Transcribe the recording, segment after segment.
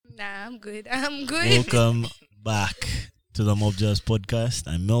Nah, I'm good. I'm good. Welcome back to the Mob Jazz podcast.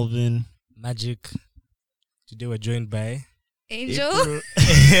 I'm Melvin. Magic. Today we're joined by Angel.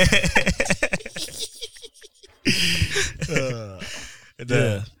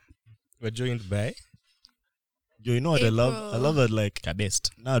 Yeah. We're joined by Yo, you know what I love? I love that like Kabest.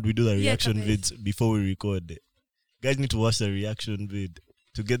 now we do the Yeah, reaction Kabest. vids before we record it. Guys need to watch the reaction vid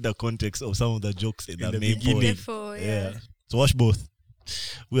to get the context of some of the jokes in the the main beginning. pod. Beautiful, Yeah. So watch both.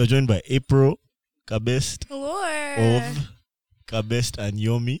 We are joined by April, Kabest, Hello. of Kabest and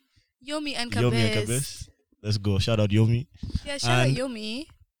Yomi. Yomi and Yomi and Kabes. Kabest. Let's go. Shout out Yomi. Yeah, shout out And- Yomi.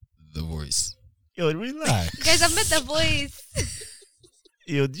 The voice. Yo, relax. Guys, I've met the voice.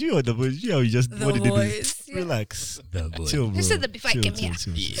 Yo, do you know the voice? You know, you just The what did it do? voice. Yeah. Relax. The boy. Chill, bro. You said that before I Chill, came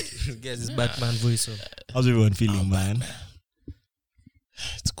chill, here. chill. Guys, this Batman voice. How's everyone feeling, man?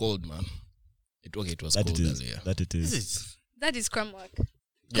 It's cold, man. It was That cold it is. earlier. That it is. That is crumb work.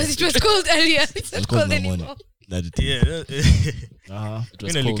 Because it was cold earlier. It's not cold cold in the morning. anymore. That it is. Yeah. Uh-huh. It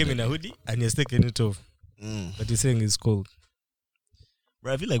was You know, he cold. came in a hoodie and he's taking it off. But he's saying it's cold.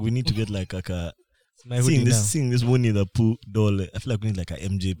 Bro, I feel like we need to get like a It's my hoodie now. seeing this Winnie the Pooh doll. I feel like we need like a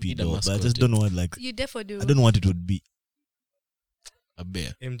MJP Need a doll, but I mascot, just don't know what like. You therefore do. I don't know what it would be. A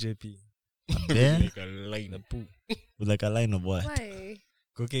bear. MJP. Bear Like a line of poo. with like a line of what? Why?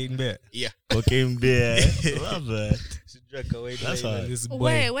 Cocaine bear. Yeah. Cocaine bear. Love that. She drank away the That's line hard. of this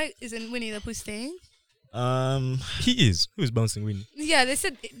boy. Why isn't Winnie the Pooh staying? He is. Who's bouncing Winnie? Yeah, they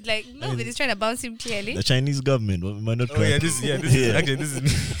said like Melvin is trying to bounce him clearly. The Chinese government we might not crack. Oh yeah, this is actually this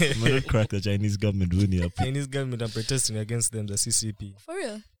is We might not crack the Chinese government Winnie the Pooh. Chinese government are protesting against them, the CCP. For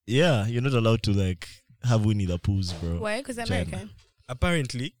real? Yeah, you're not allowed to like have Winnie the Poohs, bro. Why? Because China. American.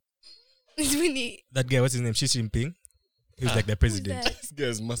 Apparently, It's Winnie. that guy, what's his name? Xi Jinping. He was like the Who's president that? This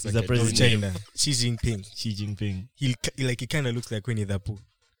guy's massacred. the of president. China. Xi Jinping. Xi Jinping. He kind of looks like Winnie the Pooh.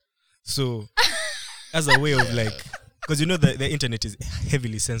 So, as a way of like, because you know the internet is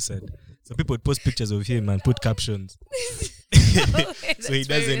heavily censored, so people would post pictures of him and put captions. So he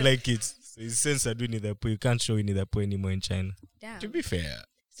doesn't like it. So he's censored Winnie the Pooh. You can't show Winnie the Pooh anymore in China. Damn. To be fair,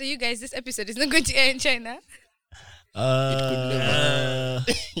 So you guys, this episode is not going to air in China. I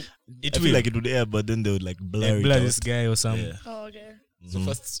feel will. like it would air, but then they would like blur Like, it blur out. this guy or something. Yeah. Oh, okay. so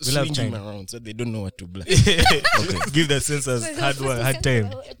first We love swing him China. around so they don't know what to blur. Give the censors hard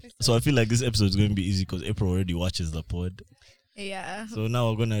time. So I feel like this episode is going to be easy because April already watches the pod. Yeah. So now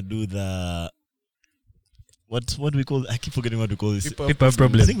we're gonna do the what do we call? I keep forgetting what we call this. People have I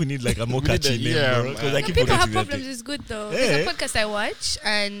problems. think we need like a more We need catchy a- name, yeah, bro. Because man. I No, keep people have forgetting that problems thing. is good though. Yeah. There's a podcast I watch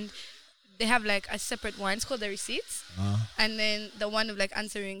and they have like a separate one. It's called The Receipts. And then the one of like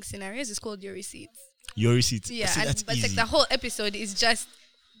answering scenarios is called Your Receipts. Your receipts. Yeah. See, that's But easy. like the whole episode is just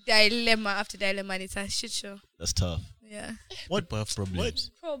dilemma after dilemma and it's a shit show. That's tough. Yeah. What? People have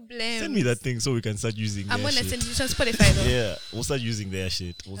problems. Problem. Send me that thing so we can start using. I'm their gonna shit. send you on Spotify though. Yeah, we'll start using their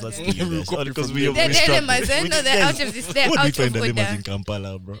shit. We'll start Okay. stealing their We'll copy shit because from we them. They're struggle. dilemmas, eh? No, they're out of this. They're What do we out find of dilemmas order. in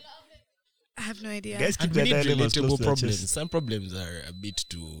Kampala, bro? I have no idea. Guys keep And their we need dilemmas close relatable to their problems. chest. Some problems are a bit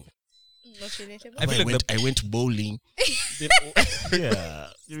too. Not relatable. I feel like I went bowling. Yeah,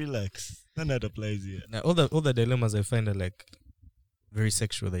 you relax. None of that applies here. Now, all the dilemmas I find are like very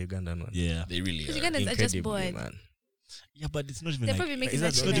sexual. The Ugandan one. Yeah, They really Because are. Ugandans are just Incredibly, bored. man. yeah, but it's not even They're like probably making is that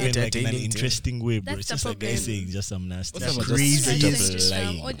that it's shit not up. even like in an entertaining thing. interesting way, bro. That's It's the just a guy problem. saying just some nasty, What's up with crazy just stuff. straight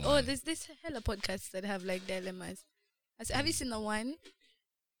up lying, Oh, man? there's this hella podcasts that have like dilemmas. Have you seen the one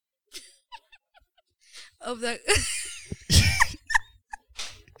of the?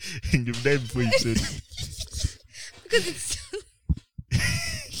 You've died before you said it. Because it's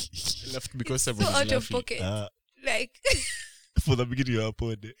Left because so someone out of pocket. Like For the beginning of our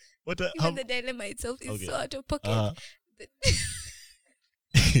pod. What? How? even the dilemma itself is Okay. so out of pocket.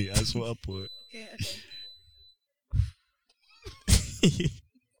 I saw a pod. Okay.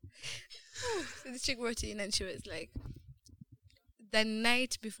 So the chick wrote in and she was like, the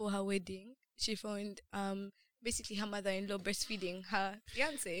night before her wedding, she found basically her mother-in-law breastfeeding her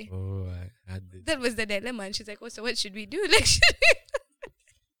fiance. Oh, I had this. That was the dilemma, and she's like, "Oh, so what should we do?" Like,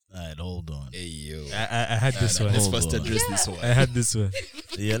 Alright, hold on. Hey yo. I had this one. Let's Hold first on. address Yeah. this one. I had this one.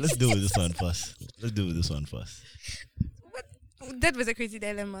 Yeah, let's deal with this one first. that was a crazy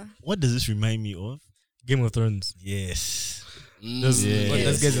dilemma. What does this remind me of? Game of Thrones. Yes. Those, Yes.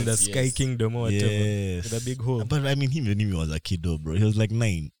 those guys in the Yes, Sky yes. Kingdom or whatever. Yes. With a big hole. But I mean, him when he was a kid, though, bro. He was like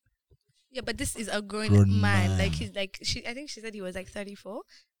 9. Yeah, but this is a grown, Grown man. man. Like he's like I think she said he was like 34,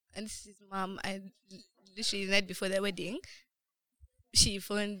 and this is his mom. And literally the night before their wedding, she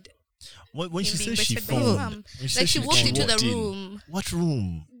phoned. When she him being says she breastfed by his phoned, mom. when she Like says she walked phoned, into the walked in. room. What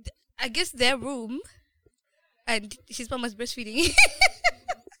room? I guess their room, and his mom was breastfeeding.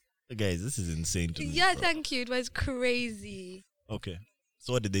 Guys, this is insane to me. Yeah, bro. thank you. It was crazy. Okay.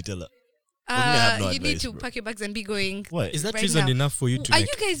 So what did they tell her? Doesn't it have no You need advice, to bro? pack your bags and be going. What? Is that Right reason now. enough for you to Are like,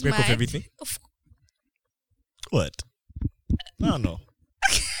 you guys break mad? off everything? What? I don't know.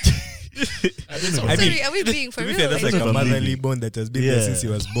 I mean, Sorry, are we being for To be real? fair, that's I like don't a know if I'm motherly leaving. bond that has been Yeah. there since he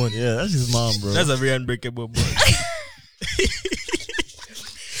was born. Yeah, that's his mom, bro. That's a very unbreakable bond.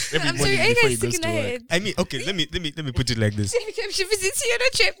 I'm sorry, are you guys sticking ahead? I mean, okay, let me put it like this. Every time she visits you on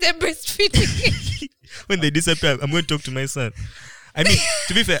a trip, they're breastfeeding. When they disappear, I'm going to talk to my son. I mean,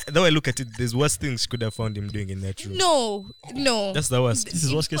 to be fair, though I look at it, there's worse things she could have found him doing in that room. No. That's the worst. This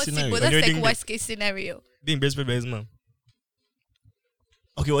is worst case Impossible. scenario. That's When you're like doing worst case scenario. Being breastfed by his mom.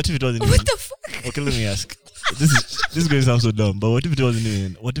 Okay, what if it wasn't What even, the fuck? okay, let me ask. This is going to sound so dumb, but what if it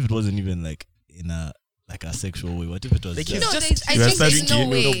wasn't even like in a like a sexual way? What if it was Like, just, No, just- I you are think there's starting no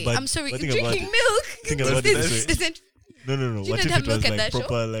to- way. but- I'm sorry, but drinking think about it. milk. Think about it this way. Isn't no. You What don't if have it milk was at like that show?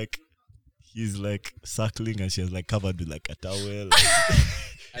 proper like he's like suckling and she was like covered with like a towel.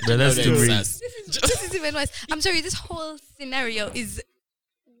 But that's too real. this is even worse. I'm sorry, this whole scenario is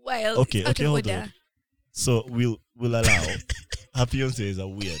wild. Okay, It's out okay, of hold order. on. So we'll allow. Her fiance is a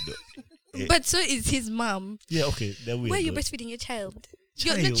weirdo. Yeah. But so is his mom. Yeah, okay, they're weird. Why are you though. breastfeeding your child?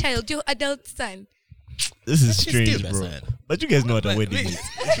 Your not child, your adult son. This is She's strange, still bro. the son. But you guys know what a But wedding wait. is.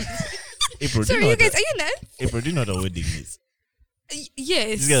 April, do Sorry, you know you what guys, a- are you nuts? April, do you know what a wedding is?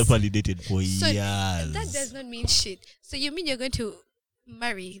 Yes. These guys probably dated for So years. that does not mean shit. So you mean you're going to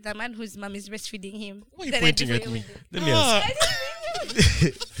marry the man whose mom is breastfeeding him? Why are you the night pointing before at your me? wedding? Let me ask.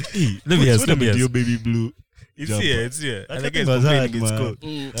 Hey, Let me ask, let me your ask. baby blue. It's jumper. here, it's here. That And the thing guy's was hard, complaining it's man. cold.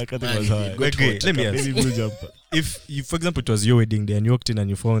 That thing Man, was he hard. got Okay, hot. let me A ask. baby blue jumper. If you, for example, it was your wedding day and you walked in and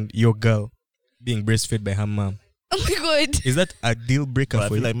you found your girl being breastfed by her mom, Oh my god. is that a deal breaker But I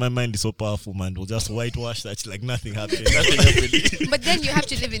for feel you? like my mind is so powerful, man. We'll just whitewash that like nothing happened. Nothing happened. But then you have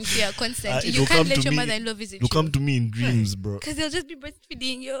to live in fear constantly. It You will can't come let to your me- mother-in-law visit It'll come to me in dreams, bro. because they'll just be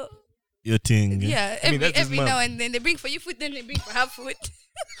breastfeeding you. Your thing. Yeah, I mean, every that's his mom. now and then they bring for you food, then they bring for her food.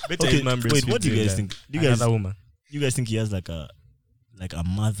 Better Okay, his mom wait, what do you breastfeeds guys than think? Do you guys another woman? you guys think he has like a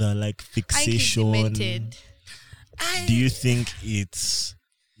mother like I think he's fixation? demented. Do you think it's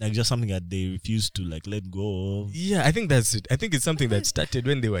like just something that they refuse to like let go of? Yeah, I think that's it. I think it's something that started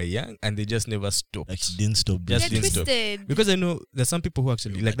when they were young and they just never stopped. Like she didn't stop Just They're didn't stop. twisted. Because I know there's some people who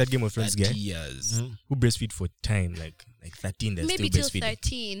actually, like that Game of Thrones guy, 30 years. Mhm. who breastfeed for time, like 13, they're Maybe still till breastfeeding.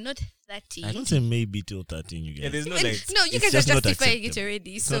 13, not 30. I don't say maybe till 13, you guys. Yeah, there's no And- like. no, you it's guys are just not justifying it acceptable.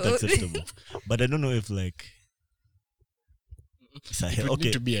 already. It's So not acceptable. But I don't know if like it's a It hell. would Okay,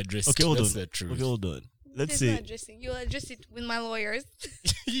 need to be addressed. okay, hold That's on. the truth. Okay, hold on. Let's There's no say addressing. You'll address it with my lawyers.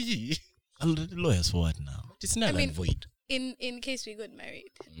 lawyers for what now? It's not I mean, void. In case we got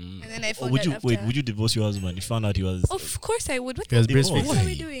married, Mm. and then I Or found would out you after. wait? Would you divorce your husband? You found out he was. Of course I would. What He was the breastfeeding. what are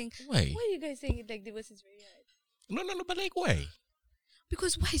we Why? doing? Why? Why are you guys saying it like divorce is very hard? No, but like, why?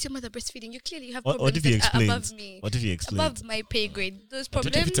 Because why is your mother breastfeeding? You clearly have What problems if he that are above explains? me, What if he explains? above my pay grade. Those What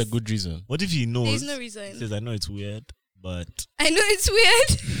problems. if it's a good reason? What if he knows? There's no He reason. says, "I know it's weird, but I know it's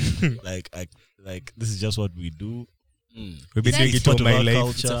weird. like this is just what we do. We've been Then doing it's it all part of my our life.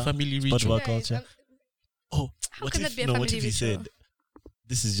 culture. It's a family It's part of ritual. our Guys, culture." Oh, how what can if that be a no? family What if he ritual? said,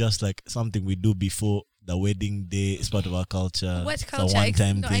 "This is just like something we do before the wedding day. It's part of our culture. What It's culture? a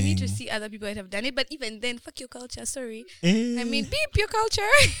one-time No, thing." I need to see other people that have done it. But even then, fuck your culture. Sorry. Eh. I mean, beep your culture.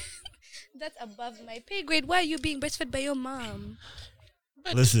 That's above my pay grade. Why are you being breastfed by your mom?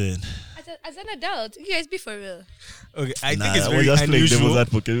 listen. As an adult, you guys be for real. Okay, I Nah, think it's we're very just playing devil's unusual.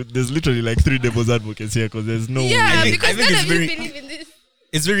 advocate. There's literally like 3 devil's advocates here because there's no. Yeah, way. I because think none it's of you very- believe in this.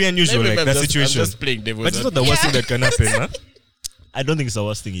 It's very unusual, like that situation. I'm just playing devil's But it's not the worst thing that can happen, huh? I don't think it's the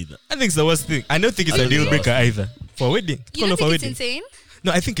worst thing either. I think it's the worst thing. I don't think it's I a don't think deal it's the breaker either. For a wedding. You Call don't off a think it's wedding. insane?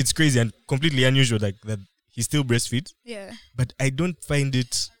 No, I think it's crazy and completely unusual like that he still breastfeeds. Yeah. But I don't find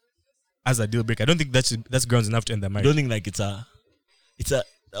it as a deal breaker. I don't think that's grounds enough to end the I marriage. don't think like it's a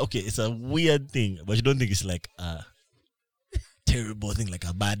okay, it's a weird thing, but you don't think it's like a terrible thing, like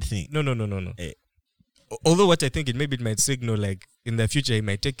a bad thing. No. Eh. Although what I think it might signal like in the future he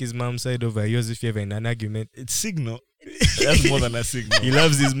might take his mom's side over yours if you ever in an argument. It's signal. That's more than a signal. He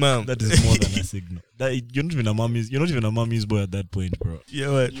loves his mom. That is more than a signal. You're not even a mommy's boy at that point, bro.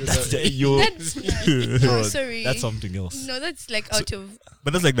 Yeah, what? That's Bro, sorry. that's something else. No, that's like out of.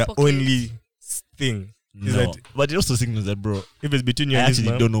 But that's like the Pocket. only thing. Is No, that but it also signals that, bro, if it's between you I and his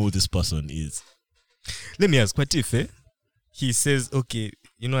actually mom. don't know who this person is. Let me ask, what if he says, okay,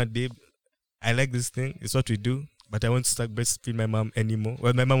 you know what, babe, I like this thing, it's what we do, but I won't start breastfeed my mom anymore.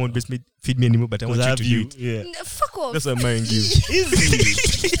 Well, my mom won't breastfeed me anymore, but I want Because I you have to you. do it. Yeah. No, fuck off. That's what I'm marrying you. Easy.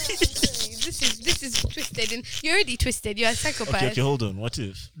 This This is twisted, and you're already twisted. You're a psychopath. Okay, hold on. What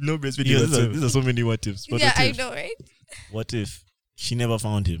if? No breastfeeding Yeah, whatsoever. these are so many what ifs. But Yeah, what I if? know, right? What if she never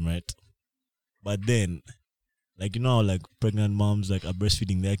found him, right? But then, like, you know how, like, pregnant moms, like, are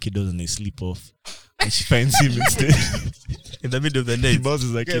breastfeeding their kiddos and they sleep off. And she finds him instead. In the middle of the He night.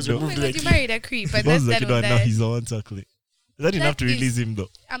 bounces like, Guys, kiddo. Oh my God, you married a creep, He but that's bounces like, that kiddo, on and now that. he's the one tackling. Is that enough to is- release him, though?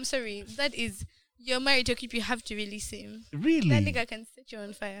 I'm sorry. That is, you're married to a creep. You have to release him. Really? That nigga can set you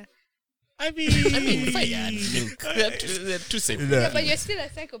on fire. I mean, fire and milk. They're two separate. Yeah, but you're still a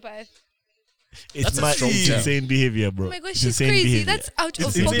psychopath. it's That's a my strong it's term. insane behavior, bro. Oh my gosh, It's she's insane crazy. behavior. That's out It's of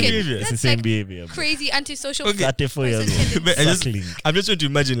insane pocket. behavior. It's That's insane like behavior, bro. crazy antisocial. Okay. 34 years Person old. But I just- Suckling. I'm just trying to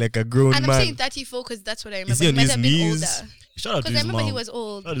imagine like a grown And I'm man. saying 34 because that's what I remember. Is he on might his have been knees? older. Shout out to Because I his remember mom. he was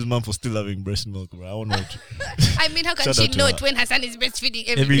old. Shout out to his mom for still having breast milk, bro. I want to I mean, how can Shout she out to know her. it when her son is breastfeeding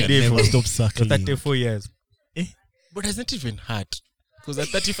Every every day? day never for stop for suckling. 34 years. But it's not even hard. Because at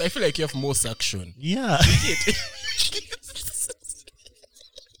 35, I feel like you have more suction. Yeah.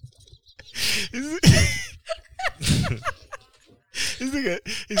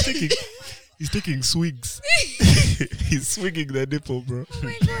 He's taking swigs. He's swinging the nipple, bro. Oh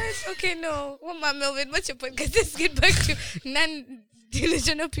my gosh. Okay, no. One more, Melvin. What's your podcast? Let's get back to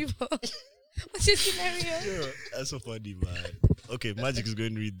non-delusional people. What's your scenario? That's so funny, man. Okay, Magic is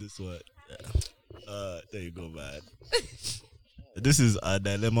going to read this one. There you go, man. This is a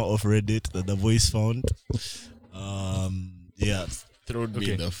dilemma of Reddit that the voice found. Yeah. Throw me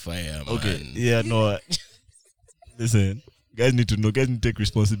Okay. in the fire, man. Okay. Yeah, no. Listen, guys need to know. Guys need to take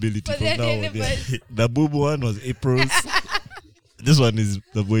responsibility For from their now on. dilemmas. Yeah. The boob one was April's. This one is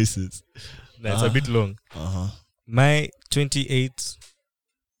the voices. That's a bit long. My 28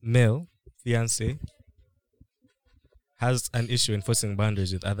 male fiance has an issue enforcing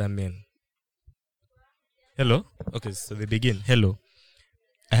boundaries with other men. Hello? Okay, so they begin. Hello.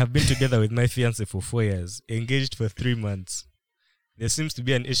 I have been together with my fiance for 4 years, engaged for 3 months. There seems to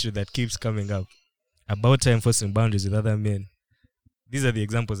be an issue that keeps coming up about her enforcing boundaries with other men. These are the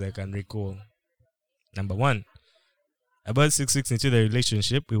examples I can recall. Number 1. About 6 weeks into the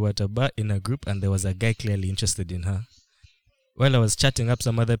relationship, we were at a bar in a group and there was a guy clearly interested in her. While I was chatting up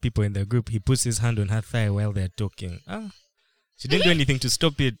some other people in the group, he puts his hand on her thigh while they're talking. She didn't do anything to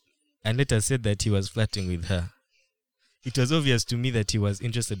stop it and later said that he was flirting with her. It was obvious to me that he was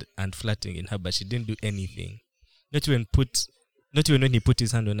interested and flirting in her, but she didn't do anything. Not even when he put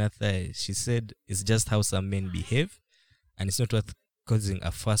his hand on her thigh. She said it's just how some men behave and it's not worth causing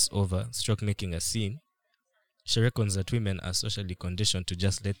a fuss over, stroke making a scene. She reckons that women are socially conditioned to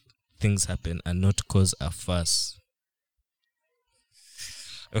just let things happen and not cause a fuss.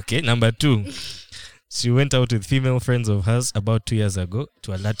 Okay, number 2. She went out with female friends of hers about 2 years ago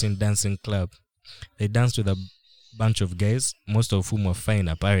to a Latin dancing club. They danced with a bunch of guys, most of whom were fine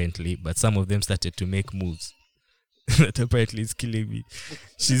apparently, but some of them started to make moves. That apparently is killing me.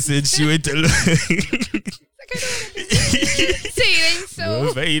 She said she went along. Say it ain't so.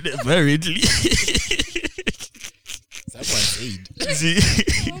 Well, fine, apparently. Someone said.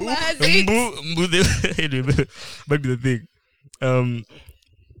 Mama has it. Anyway, back to the thing.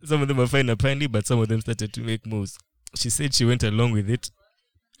 Some of them were fine apparently, but some of them started to make moves. She said she went along with it,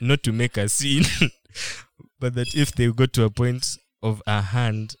 not to make a scene, but that if they got to a point of a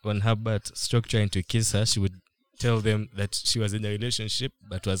hand on her butt, stroke trying to kiss her, she would tell them that she was in a relationship,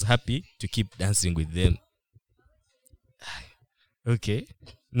 but was happy to keep dancing with them. Okay.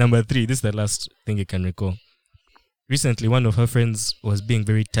 Number 3, this is the last thing you can recall. Recently, one of her friends was being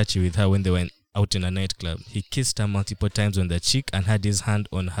very touchy with her when they went out in a nightclub. He kissed her multiple times on the cheek and had his hand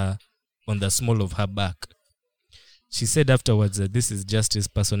on the small of her back. She said afterwards that this is just his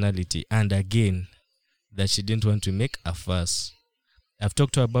personality and again, that she didn't want to make a fuss. I've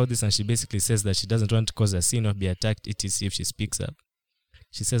talked to her about this and she basically says that she doesn't want to cause a scene or be attacked etc. if she speaks up.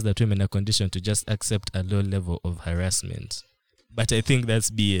 She says that women are conditioned to just accept a low level of harassment. But I think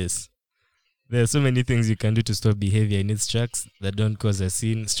that's BS. There are so many things you can do to stop behavior in its tracks that don't cause a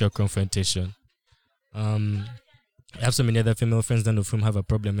scene, stroke confrontation. I have so many other female friends, none of whom have a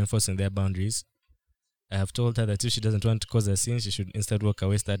problem enforcing their boundaries. I have told her that if she doesn't want to cause a scene, she should instead walk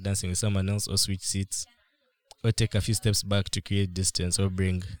away, start dancing with someone else, or switch seats, or take a few steps back to create distance, or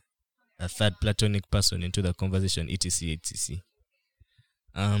bring a third platonic person into the conversation, etc. etc.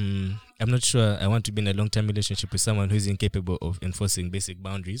 I'm not sure I want to be in a long-term relationship with someone who is incapable of enforcing basic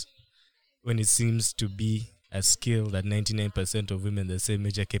boundaries, when it seems to be a skill that 99% of women the same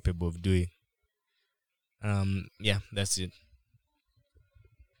age are capable of doing. Yeah, that's it.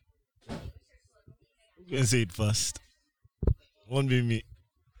 You can say it first. Won't be me.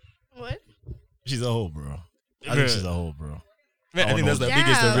 What? She's a hoe, bro. I Bruh. think she's a hoe, bro. Man, I Oh, think no. that's the Damn.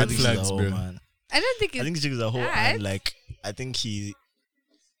 biggest of I red think she's a flags, hoe, bro. man. I don't think it's I think she's a hoe, that. and like I think he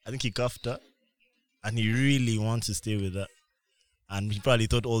cuffed her, and he really wants to stay with her. And he probably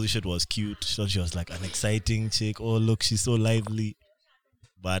thought all this shit was cute. He thought she was like an exciting chick. Oh, look, she's so lively.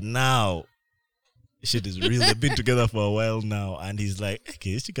 But now, shit is real. They've been together for a while now, and he's like,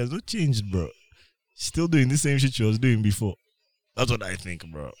 okay, this chick has not changed, bro. She's still doing the same shit she was doing before. That's what I think,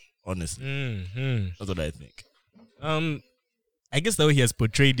 bro. Honestly, that's what I think. I guess the way he has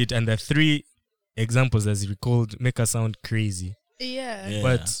portrayed it, and the 3 examples as he recalled make her sound crazy. Yeah. Yeah.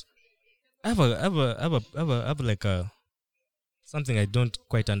 But I have like a something I don't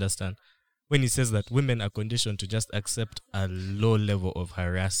quite understand when he says that women are conditioned to just accept a low level of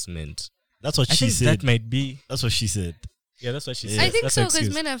harassment. That's what I she think said. that might be. That's what she said. Yeah, that's what she Yeah. said. I think That's so her because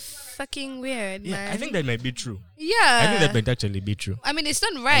excuse. men are fucking weird, Yeah, man. I think that might be true. Yeah. I think that might actually be true I mean, it's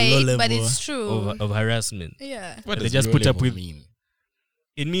not low right, but level it's true. of harassment. Yeah. What They does just low put up level with- mean?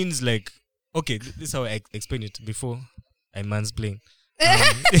 It means like, okay, this is how I explain it before I mansplain.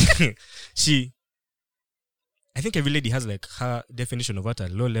 I think every lady has like her definition of what a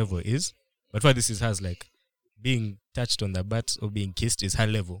low level is, but what this is has like being touched on the butt or being kissed is her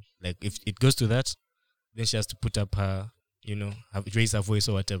level. Like if it goes to that, then she has to put up her, raise her voice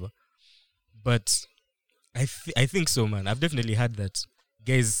or whatever. But I think so, man. I've definitely had that.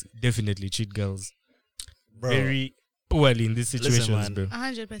 Guys definitely treat girls Bro, very poorly in these situations, man. bro.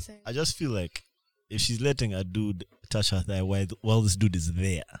 100%. I just feel like if she's letting a dude touch her thigh while this dude is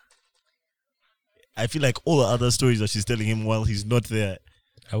there, I feel like all the other stories that she's telling him while he's not there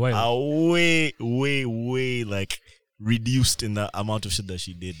A while. are way, way, way like reduced in the amount of shit that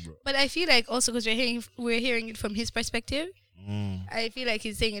she did, bro. But I feel like also because we're hearing it from his perspective, Mm. I feel like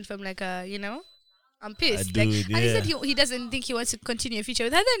he's saying it from like a, I'm pissed. A dude, and he said yeah. he doesn't think he wants to continue a future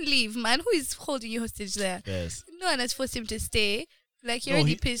with her. Then leave, man. Who is holding you hostage there? Yes. No one has forced him to stay. Like, you're No,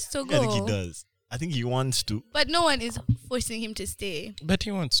 already he- pissed, so I go. think he does. I think he wants to. But no one is forcing him to stay. But he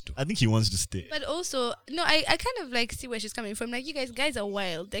wants to. I think he wants to stay. But also, no, I kind of like see where she's coming from. Like, you guys are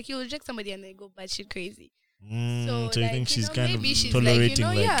wild. Like, you reject somebody and they go batshit crazy. So you like, think she's kind maybe of she's tolerating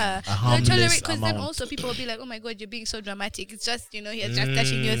like, yeah. a harmless Because then amount. also people will be like, oh my God, you're being so dramatic. It's just, he's just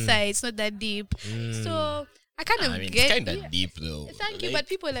touching your thigh. It's not that deep. So I kind of I mean, get it's kind of yeah. deep though. Thank you, but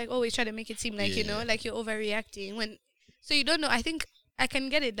people like always try to make it seem like like you're overreacting so you don't know. I think I can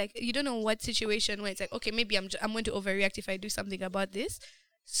get it. Like you don't know what situation where it's like, okay, maybe I'm going to overreact if I do something about this.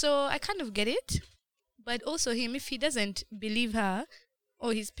 So I kind of get it, but also him, if he doesn't believe her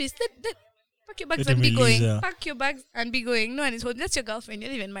or he's pissed, let pack your bags Let and him be release going. her. Pack your bags and be going. No one is holding. That's your girlfriend.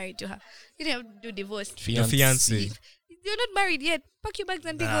 You're not even married to her. You don't have to do divorce. Your fiance. You're not married yet. Pack your bags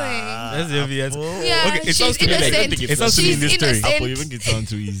and be going. That's the obvious. Yeah, Okay, it she's sounds to me like- innocent. it sounds to me in this She's story. innocent. Apple, you make it sound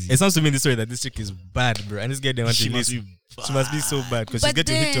too easy. It sounds to me in the story that this chick is bad, bro. And this guy didn't want to She release. must be She must be so bad because she's But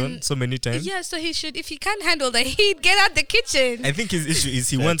getting hit on then- so many times. Yeah, so he should. If he can't handle the heat, get out the kitchen. I think his issue is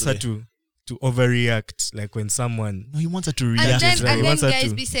he wants her to overreact, like when someone. No, he wants her to And react. then, right. He and then wants her guys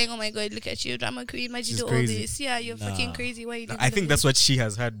to- be saying, "Oh my God, look at you, drama queen! Why'd you She's do crazy. all this? Yeah, you're fucking Nah. crazy. Why you doing I all think this?" that's what she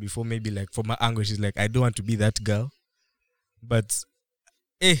has had before. Maybe like from her angle, she's like, I don't want to be that girl. But,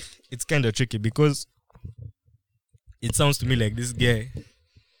 it's kind of tricky because it sounds to me like this guy,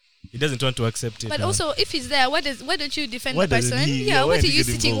 he doesn't want to accept it. But man. also, if he's there, why don't you defend Why the doesn't person? he- Yeah, yeah, why what are does he you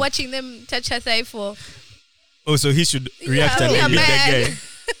get sitting involved? watching them touch her thigh for? so he should react Yeah, and yeah, beat that man. guy.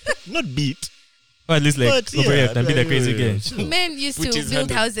 Not beat. Or at least like But, yeah, overreact and be the like, crazy yeah, guy. yeah. Men used Put to his build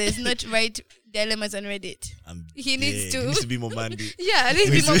hand up. houses, not write dilemmas on Reddit. He needs to. He needs to be more manly. Yeah, at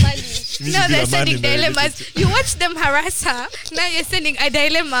least He be more needs to- money. he needs Now to be they're a man sending in the Reddit dilemmas. You watch them harass her. Now you're sending a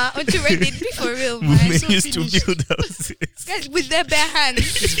dilemma onto Reddit. Be for real, man. Women So used to finished. build houses. Guys, with their bare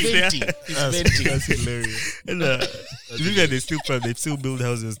hands. He's venting. He's venting. That's hilarious. And, to be fair, they still build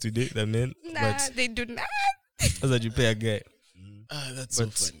houses today, the men. Nah, But they do not. that's what you pay a guy. That's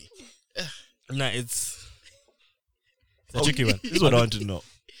But- so funny. Nah, it's a tricky one. This is what I want to know.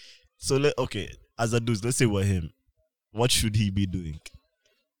 So as a dude, let's say we're him. What should he be doing?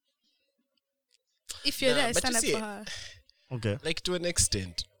 If you're Nah, there, but stand you up see- for her. Okay. Like to an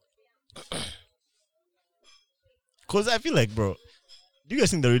extent. Because I feel like, bro, do you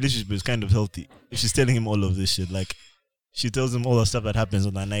guys think the relationship is kind of healthy if she's telling him all of this shit? Like, she tells him all the stuff that happens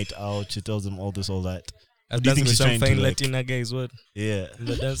on the night out. She tells him all this, all that. I've Do you dancing think with she's some trying to, fine like- Latina guys. What? Yeah.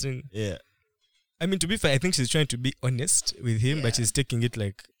 The dancing. Yeah. I mean, to be fair, I think she's trying to be honest with him, but she's taking it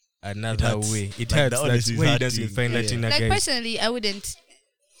like another hurts. way. It Like, hurts. the That's honesty is why he dancing with hurting. fine Yeah. Latina Like, guys. personally, I wouldn't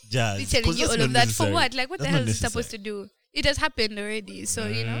Jazz. be telling 'Cause you that's all of not that for necessary. what? Like, what the That's hell not is he supposed necessary. to do? It has happened already. So,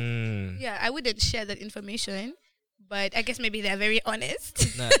 Mm. yeah, I wouldn't share that information. But I guess maybe they're very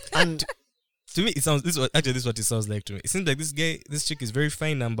honest. Nah, And To me, it sounds this is what it sounds like to me. It seems like this chick is very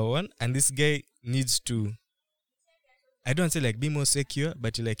fine, number one, and this guy needs to. I don't say like be more secure,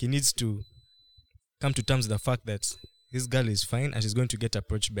 but like he needs to come to terms with the fact that this girl is fine and she's going to get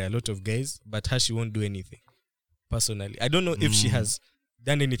approached by a lot of guys, but her she won't do anything. Personally, I don't know if she has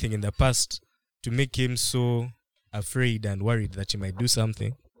done anything in the past to make him so afraid and worried that she might do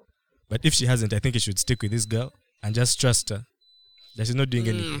something. But if she hasn't, I think he should stick with this girl and just trust her that she's not doing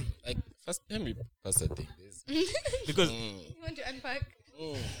anything. Like, first, let me pass that thing. Because You want to unpack?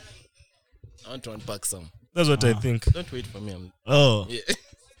 I want to unpack some. that's what I think. Don't wait for me. Oh, Yeah.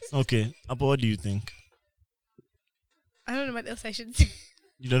 okay. Appa, what do you think? I don't know what else I should say.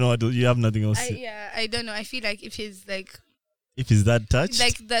 You don't know what you have nothing else to say. I don't know. I feel like if he's like If he's that touched,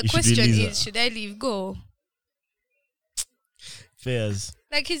 the you should question release her. is, should I leave? Go. Fairs.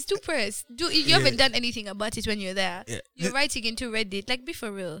 Like he's too pressed. You haven't done anything about it when you're there. Yeah. You're writing into Reddit. Like, be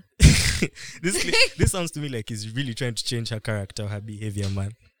for real. This sounds to me like he's really trying to change her character, her behavior,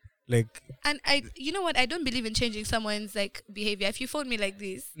 man. Like, And you know what? I don't believe in changing someone's like behavior. If you phone me like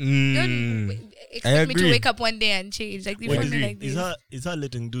this, don't expect me to agree. wake up one day and change. Like, you Wait, phone me like is this. that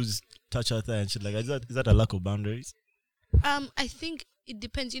letting dudes touch her thigh and shit? Like, is that a lack of boundaries? I think it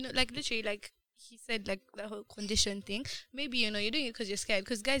depends. You know, like literally, like he said, like the whole condition thing. Maybe you're doing it because you're scared.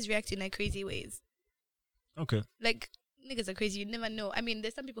 Because guys react in like crazy ways. Okay. Like niggas are crazy. You never know. I mean,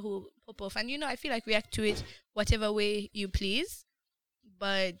 there's some people who pop off, and I feel like react to it whatever way you please.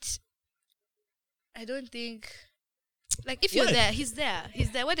 But I don't think, like, if you're Why? there, he's there.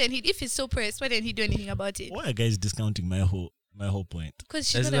 He's there. If he's so pressed, why didn't he do anything about it? Why are guys discounting my whole point? Because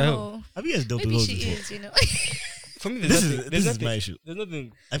she's That's not a the hoe. Have you guys dealt Maybe with she hoes before? is. for me, This is my issue. There's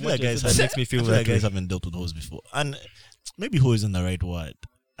nothing. I feel much like guys that makes me feel I feel like that guys way. haven't dealt with hoes before, and maybe hoe isn't the right word.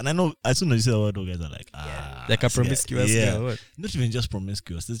 And I know as soon as you say the word, hoe, guys are like, Like a this guy- promiscuous yeah. girl. What? Not even just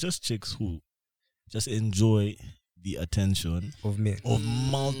promiscuous. There's just chicks who just enjoy the attention Of me. of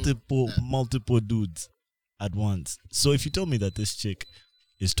multiple dudes at once. So if you tell me that this chick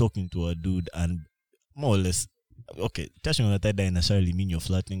is talking to a dude and more or less, okay, touching on a thigh doesn't necessarily mean you're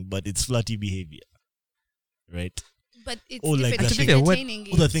flirting, but it's flirty behavior, right? But it's Oh, like different. that She's thing- entertaining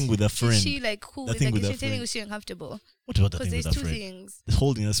Or the it. thing with a friend. Is she like cool? The Like, thing with is a she telling friend. you she's uncomfortable? What about the Because thing with there's a two friend? things.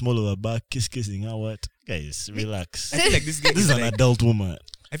 Holding a small of her back, kissing her. What, guys? Relax. I feel like this guy This is is an like, adult woman.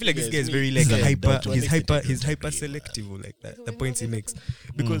 I feel like this Yes, guy is me. very This like is hyper. adult. He's hyper selective like that. The points he makes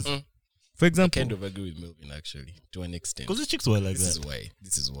because, Mm. for I example, kind of agree with Melvin actually to an extent. Because the chicks were like This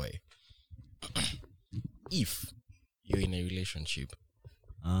that. is why. If you're in a relationship,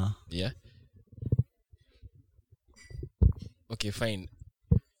 yeah. Okay, fine.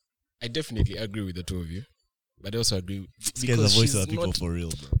 I definitely agree with the two of you, but I also agree This guy's a voice she's of people not, for real,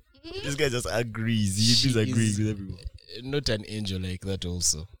 bro. This guy just agrees. He She disagrees is- with everyone. not an angel like that.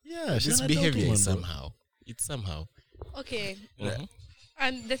 Also, Yeah, she's this an adult behavior woman, is bro. somehow. It's somehow. Okay. Mhm.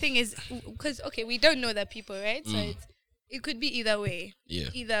 And the thing is, because we don't know the people, right? So it could be either way, Yeah.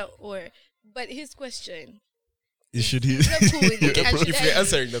 either or. But his question: Should he? if you're cool with it, and should If I you're leave?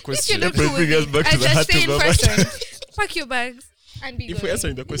 answering the If question, you're not Bring cool with us it, back to and the just heart stay of in our person, pack your bags and be if going. we're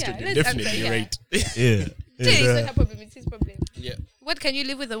answering the question, Yeah, you're let's definitely answer, yeah. right. Yeah. It's not her problem; it's his problem. Yeah. What can you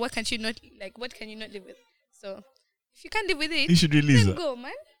live with, or what can you not like? What can you not live with? So, if you can't live with He it, should release then her. go,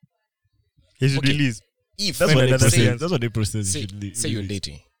 man. he should Okay. release. If That's Find what another April say- says. That's what April says. say, You should say you're release.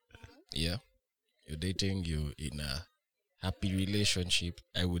 dating, yeah, you're dating, you're in a happy relationship,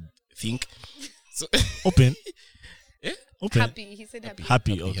 I would think. So Open. Yeah? Open. Happy, he said happy.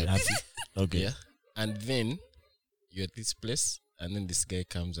 Happy. Happy, Okay. happy. Happy. Okay. yeah, and then you're at this place, and then this guy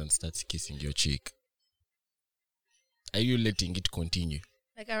comes and starts kissing your cheek. Are you letting it continue?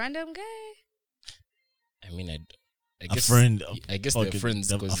 Like a random guy. I mean, I A guess friend. I guess Okay, they're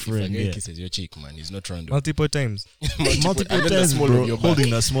friends a because if a friend, guy yeah. kisses your cheek, man, he's not random. Multiple times. Multiple and then the times, small bro. of your back. Holding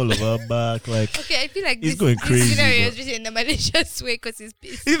the small of her back, like Okay, I feel like He's this, going this crazy, scenario bro. is written in a malicious way because he's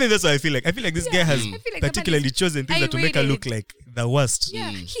pissed. Even that's what I feel like. I feel like this guy has I feel like the man particularly is chosen things that to make her look irritated. like the worst. Yeah,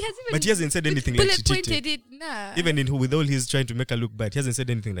 he has even. But he hasn't said anything like bullet she pointed cheated. it. Nah. Even with all he's trying to make her look bad, he hasn't said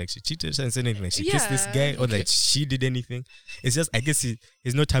anything like she cheated. He hasn't said anything like she kissed this Yeah. guy or that she did anything. It's just I guess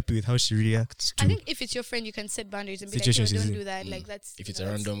he's not happy with how she reacts to. I think if it's your friend, you can set boundaries and be like, Situation yo, she's don't in. do that. Like that's. If you it's know, a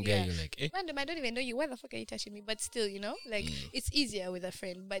that's- random guy, yeah. you're like, eh? Random, I don't even know you. Why the fuck are you touching me? But still, like it's easier with a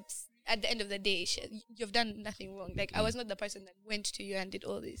friend. But at the end of the day, you've done nothing wrong. Like I was not the person that went to you and did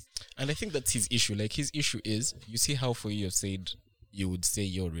all this. And I think that's his issue. Like his issue is, you see how for you have said you would say,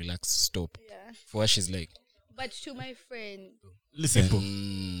 "Yo, relax, stop." Yeah. For her, she's like, But to my friend,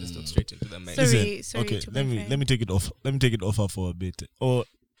 listen. Let's talk straight into the mic. Sorry, sorry Okay, to let my me friend. let me take it off. Let me take it off her for a bit, or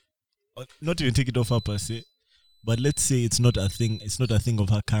not even take it off her per se. But let's say it's not a thing. It's not a thing of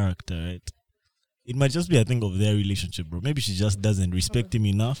her character, right? it might just be a thing of their relationship, bro. Maybe she just doesn't respect him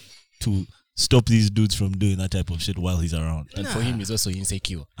enough to stop these dudes from doing that type of shit while he's around. And for him, he's also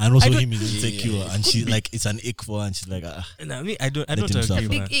insecure. And also I don't- him is insecure, Yeah, and could she's be. like, it's an ick for her, and she's like, And I mean, I don't him agree, suffer. man.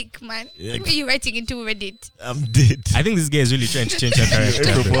 Big ick, man. Yeah. What are you writing into Reddit? I'm dead. I think this guy is really trying to change her character.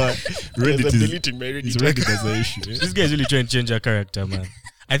 bro. Reddit is deleting my Reddit. Reddit as an issue. This guy is really trying to change her character, man.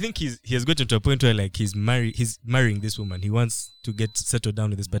 I think he has gotten to a point where like he's marrying this woman. He wants to get settled down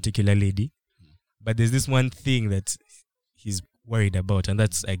with this particular lady, but there's this one thing that he's worried about, and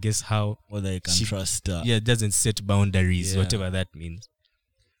that's I guess how Whether you can She- trust her. doesn't set boundaries, Yeah. whatever that means.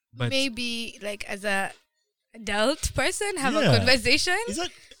 But Maybe like as a adult person, have Yeah. a conversation Is that,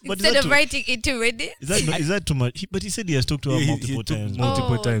 but instead of too, writing into Reddit. is that too much? But he said he has talked to her Yeah, he multiple took times.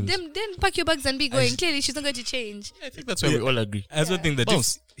 multiple times. Then pack your bags and be going. Clearly, she's not going to change. I think that's why we all agree. I also think that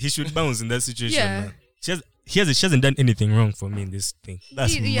Bounce. he should bounce in that situation. Yeah. Man. She hasn't done anything wrong for me in this thing.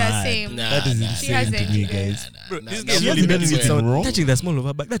 That's Yeah, mad. same. That is Nah, insane She hasn't. to me, guys. Bro, Nah, this nah, guy She really hasn't done makes it anything sound wrong. touching the small of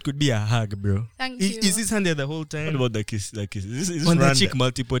her back. That could be a hug, bro. Thank you. Is his hand there the whole time? What about that kiss? That kiss? Is this on the Rwanda? cheek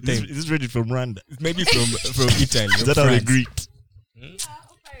multiple Is times. this Reddit from Rwanda? Maybe from Italy. Is that how they France. greet?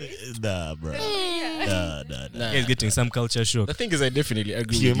 Nah, bro. Nah. Nah. He's getting some culture shock. The thing is, I definitely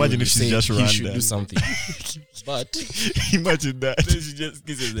agree. Can you with imagine when if she's say just he should random? do something? But Imagine that. She just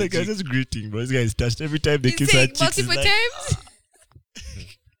kisses the That guy's cheek. just greeting, bro. This guy is touched every time they He's kiss her saying cheeks. He's multiple like, times.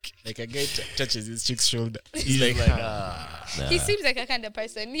 like a guy touches his chick's shoulder. he's like, He seems like a kind of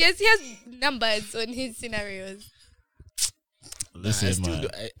person. Yes, he has numbers on his scenarios. I listen, still, man.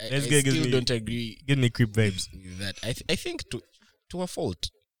 Let's I get- still give me- don't agree Give me creep vibes. with that. I think to a fault,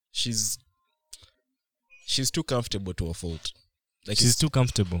 she's too comfortable to a fault. Like She's it's too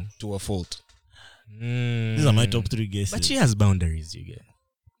comfortable. to a fault. These are my top 3 guesses. But she has boundaries, you get.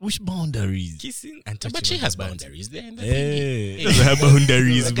 Which boundaries? Kissing and touching. But she on has the butt. boundaries. There in the Hey. thingy. Those are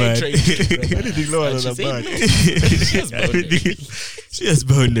boundaries, Like I man. tried to grab her Anything lower and than she a said bag. no. She has boundaries. She has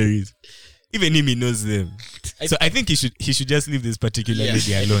boundaries. Even him, he knows them. I- So I think he should just leave this particular Yeah,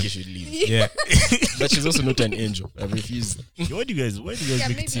 lady I alone. think you should leave. Yeah. But she's also not an angel. I refuse. Why do you guys Yeah,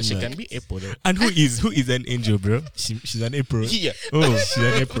 make maybe it seem She like can be April though. And who is an angel, bro? she's an April? Yeah. Oh, She's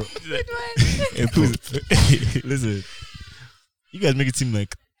an April. Good one. April. Listen, you guys make it seem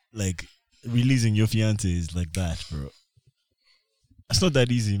like releasing your fiance is like that, bro. It's not that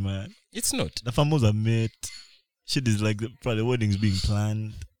easy, man. It's not. The families are met. Shit is like the wedding's being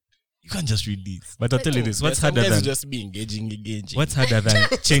planned. You can't just release. But I'll tell you this: what's Some harder guys than just be engaging? what's harder than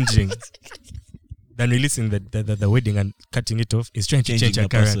changing than releasing the wedding and cutting it off is trying to Changing change her the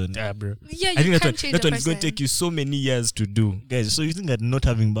person. character, bro. Yeah, you I think can't change that a one is going to person. take you so many years to do. Guys, so you think that not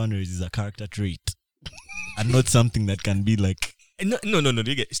having boundaries is a character trait and not something that can be like No. You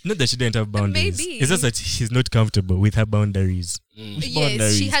get, it's not that she didn't have boundaries. Maybe. It's just that she's not comfortable with her boundaries. Yes,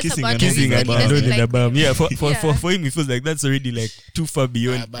 boundaries? she has Kissing her and boundaries. Kissing but and he doesn't alone in the like bum. them. Yeah, Yeah. for him, he feels like that's already like too far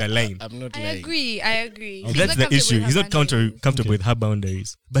beyond the line. I'm not I lying. agree. She's That's not the issue. comfortable He's with not her boundaries. comfortable with her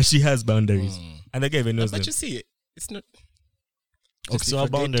boundaries, but she has boundaries, and the guy even knows But them. you see, it's not. Okay, Just so if our a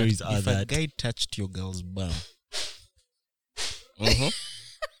guy boundaries touched- are if a that guy touched your girl's bum.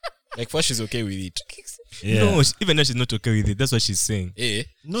 Like first she's okay with it. yeah. No, even though she's not okay with it, that's what she's saying. Eh?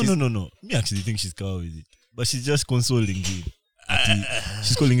 No. Me actually think she's cool with it, but she's just consoling him.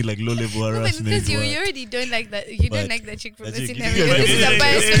 She's calling it like low level No, but harassment. because you but- already don't like that. You But don't like that chick from that the chick- scenario. you This is guys- a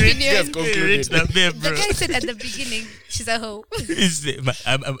biased Yes, opinion. concluded. The guy said at the beginning, she's a hoe. Listen, Just say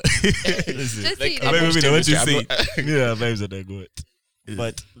Like, it. I'm Wait, not I want to telling say. me are vibes that I got.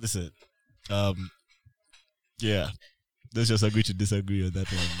 But listen, yeah, let's just agree to disagree on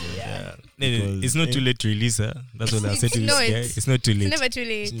that one. bro. Yeah. Because- It's not too late to release her. That's what I'll say to No, this guy. it's- It's not too It's late. never too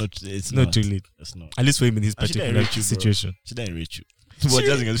late. It's not not too late. It's not. At least for him in this And she didn't particular rate you, bro. situation. She didn't rate you. But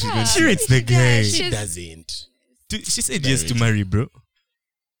just because she's going She rates the guy. She She is- doesn't. She said yes to marry, bro.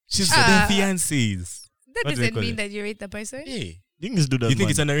 She's the fiancés. That What do they doesn't call mean it? that you rate the person. Hey, You think this dude has You think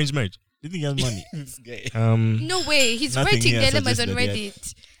money? it's an arranged marriage? You think he has money? this guy. No way. He's Nothing writing here dilemmas on suggests that he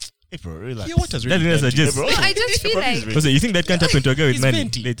Reddit. Hey, bro, relax. Yeah, what has That really means I done to just- you? bro. No, I just feel Probably like is Also, you think that can't happen to a guy with He's money?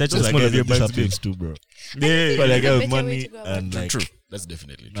 venting. They touch Those the are small of guys your that this bags, happens bitch. too, bro. Yeah. But I There's a got better money way to go about and it. like True. That's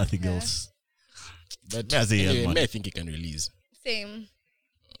definitely true. nothing Yeah. else. But Yeah, I say he has anyway, money. me, I think he can release. Same.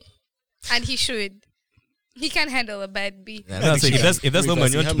 And he should. He can handle a bad B. No, so if that's not man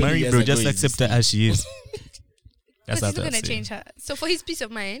you want to marry, bro, just accept her as she is. Because That's he's not how going to to change her. So for his peace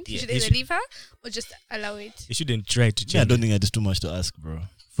of mind, he Yeah, should he either should- leave her or just allow it. You shouldn't try to Yeah, I change. don't think that is too much to ask, bro.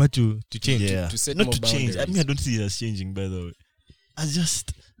 For to change. Yeah, to set not more to change. I boundaries. mean, I don't see it as changing. By the way, I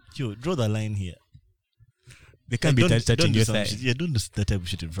just draw the line here. They can't be touching your thigh. Yeah, don't do that type of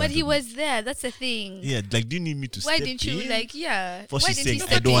shit in front But of he me. was there. That's the thing. Yeah, like, do you need me to Why step didn't you in? like? Yeah. First Why he's didn't he saying,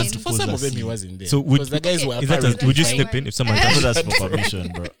 step I don't want in? to For some of them, he scene. wasn't there. So would because the guys were is that apparently would you fine. step in if someone I'm touches? not asking for permission,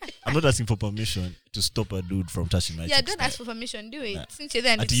 bro. I'm not asking for permission to stop a dude from touching my Yeah, chicks, don't man. ask for permission. Do it. Nah. Since you're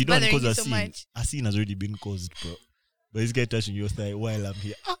there and Until it's you don't bothering cause you a so scene. much. A scene has already been caused, bro. But this guy touching your thigh while I'm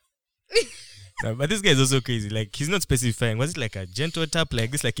here. No, but this guy is also crazy. Like he's not specifying. Was it like a gentle tap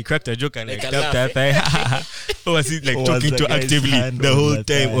like this? Like he cracked a joke and like Like a tapped her thigh. Or was he like Or was talking the to guy's actively hand the on whole her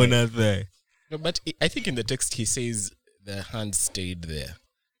time thigh? on her thigh? No, but I think in the text he says the hand stayed there.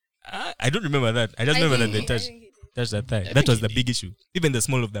 I don't remember that. I just remember that they touched he did. touched that thigh. I That think was he the big issue. Even the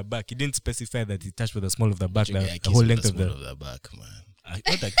small of the back. He didn't specify that he touched with the small of the back. Jigga, I The kiss whole with length the of small the of the back, man.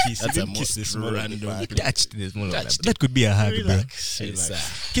 Not a kiss. That's You a didn't kiss most the small of the random back. play. touched the small of Touched the back. That could be a hug, bro. Relax. It's,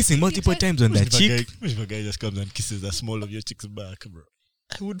 Relax. Kissing multiple times on the If a cheek. if a guy just comes and kisses the small of your chick's back, bro.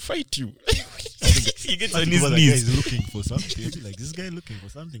 I would fight you. He gets I on think his the guy knees. is looking for something. I'll be like, this guy looking for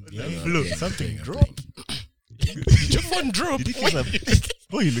something. Yeah, Look, something I'm drop. Did your phone drop? Did he kiss him?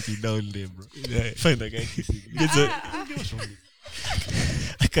 Why are you looking down there, bro? Find the guy kissing. What's wrong?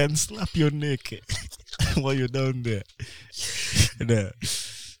 I can slap your neck while you're down there. No.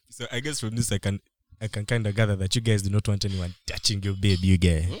 So I guess from this I can kind of gather that you guys do not want anyone touching your baby, you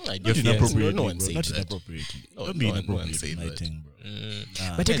guys. I Not don't inappropriately, no one bro. said Not that. inappropriately. No, Don't no be one inappropriate said in my that. thing, bro.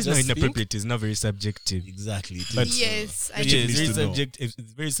 Nah. But I it is just not think- inappropriate. It's not very subjective. Exactly. it But- is. Yes, I The Yeah, chick do. it's needs very to know. subjective.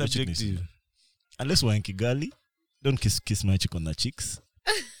 It's very The chick needs to subjective. know. Unless we're in Kigali, don't kiss my chick on the cheeks.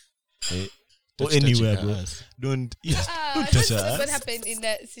 Eh? Or Touch the anywhere, chick bro. ass. Don't. Yes. Don't That's touch her what ass. happened in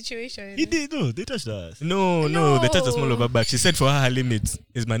that situation. He did. No, they touched her ass. No, they touched the small No. of her back. She said for her limits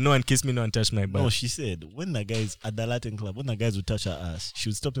is my no one kiss me, no one touch my back. No, she said when the guys at the Latin club, when the guys would touch her ass, she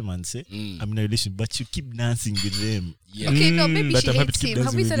would stop him and say, I'm in a relationship, but you keep dancing with them. Yeah. Okay, no, maybe but she I'm happy hates to keep him.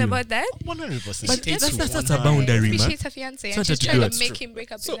 Have dancing we with thought you. about that? 100%. But that's a why. boundary, Maybe man. she's her fiance It's and not she's that trying good. to make him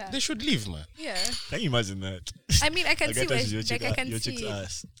break up So with her. they should leave, man. Yeah. Can you imagine that? I mean, I can The see guy where, touches your chick, like, I can your see chick's it.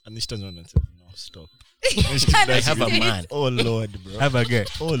 ass, and she turns around and says, "No, stop." I have a man. Oh Lord, bro. Have a guy.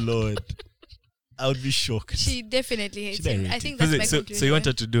 Oh Lord. I would be shocked. She definitely hates She don't him. rate I it. think that's my So conclusion. you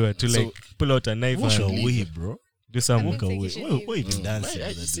wanted to do it to So- like pull out a knife Wash and away, bro. do some Walk think you away. should Why leave. you been dancing? I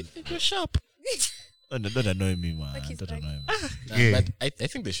with that see, dude? you're sharp. Don't annoy me, man. Like he's Don't like- annoy me. Nah, Yeah. But I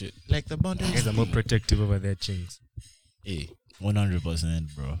think they should. Like the boundaries. guys are more protective over their chins. Hey,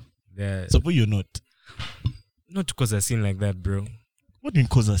 100%, bro. They're So, but you're not. not because a scene like that, bro. What do you mean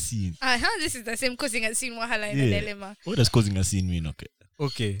cause a scene? This is the same causing a scene Wahala in the Yeah. dilemma. What does causing a scene mean? Okay.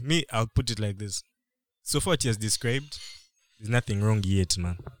 Okay, me, I'll put it like this. So far, what he has described, there's nothing wrong yet,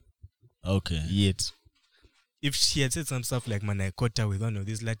 man. Okay. Yet. If she had said some stuff like, man, I caught her with one of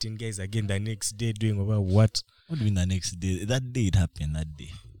these Latin guys again the next day doing over what? What do you mean the next day? That day it happened. That day.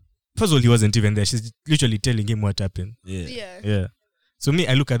 First of all, he wasn't even there. She's literally telling him what happened. Yeah. Yeah. Yeah. So me,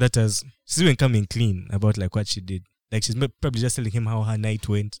 I look at that as she's even coming clean about like what she did. Like she's probably just telling him how her night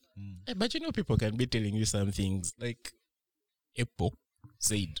went. but you know, people can be telling you some things. Like Epo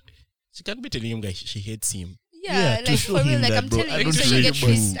said, she can be telling him that she hates him. Yeah, to like show for real, him like that, I'm bro, telling I you, don't so you really get know.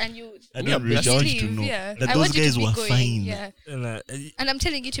 pissed and you I don't really you want you to leave, know yeah. that I those want you guys to be were going, fine. yeah. And I'm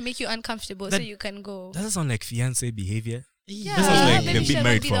telling you to make you uncomfortable so That- you can go. Doesn't sound like fiance behavior. Yeah, That sounds like maybe they've she been might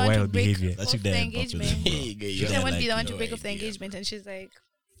married be for the a one to while break behavior. That's off if the they're engagement. unpopular, bro. Hey, guy, She She you're don't don't want to be the like one to no break off the idea. engagement, and she's like,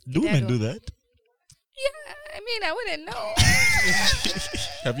 Do women do that? yeah, I mean, I wouldn't know.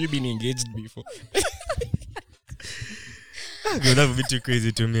 Have you been engaged before? Girl, that would be too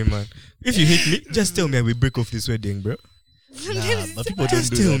crazy to me, man. If you hate me, just tell me I will break off this wedding, bro. Nah, but people don't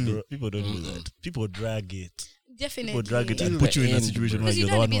Just do tell that, me. bro. People don't do that. People drag it. Definitely. People drag it Till and put the you in a end, situation bro. where Because you you're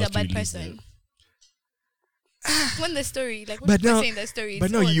the don't one want to who be has the to bad release person. them. When the story, like when But people now- say in the story, But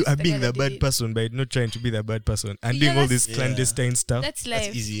it's, now oh, you this are is the being guy the that bad did it. person by not trying to be the bad person and Yeah, doing all this that's- clandestine stuff, That's That's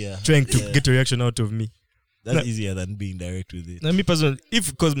life. easier. trying to Yeah. get a reaction out of me. That's No. easier than being direct with it. Now, me personally, if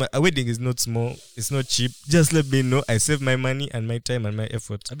because my wedding is not small, it's not cheap, just let me know. I save my money and my time and my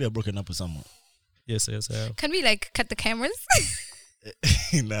effort. Have you ever broken up with someone? Yes, I have. Can we like cut the cameras?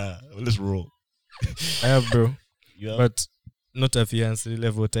 Nah, let's roll. I have, bro. You have, But not a fiance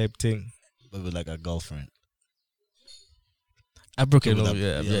level type thing. but with like a girlfriend. I broke it With off. a-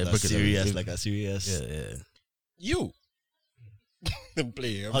 Yeah, with a broke it serious, off. like a serious. Yeah. You.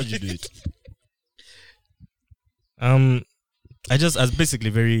 Play. How'd you do it? I just as basically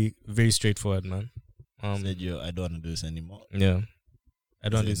very, very straightforward, man. Said, yo, I don't want to do this anymore. Yeah. I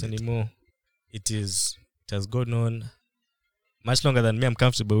don't do this Isn't it? anymore. It has gone on much longer than me I'm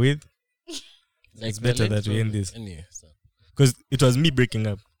comfortable with. It's better that we end this. Anyway, so. Because it was me breaking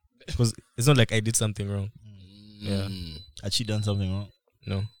up. Because it's not like I did something wrong. Yeah. Had she done something wrong?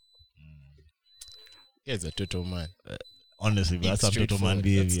 No. He's a total man. Honestly, but that's a total man straightforward.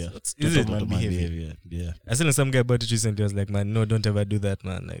 behavior. That's Is Total it? total man behavior. Yeah. I seen some guy about it recently. I was like, man, no, don't ever do that,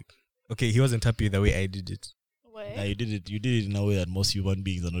 man. Like, okay, he wasn't happy with the way I did it. What? Yeah, you did it in a way that most human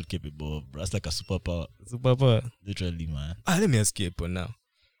beings are not capable of, bro. That's like a superpower. Superpower. Literally, man. Let me ask you a point now.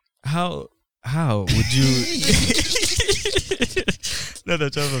 How would you not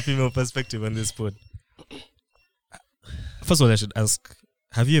that you have a female perspective on this sport? First of all, I should ask,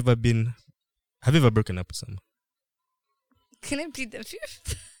 have you ever broken up with someone? Can I plead the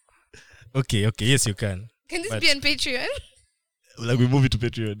fifth? Okay, yes you can. Can this But- be on Patreon? Like we move it to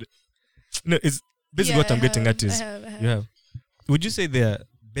Patreon. No, it's basically what I'm getting at is I have. you have. Would you say there are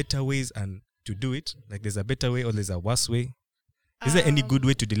better ways and to do it? Like there's a better way or there's a worse way? Is there any good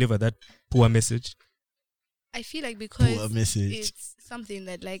way to deliver that poor message? I feel like Poor because message. it's something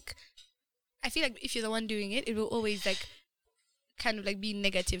that like, I feel like if you're the one doing it, it will always like kind of like be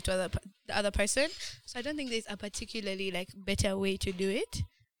negative to the other person. So I don't think there's a particularly like better way to do it.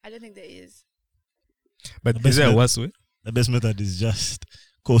 I don't think there is. But The is there a best worse way? The best method is just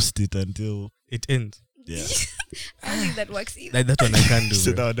coast it until It ends. yeah. I don't think that works either. Like that one I can do.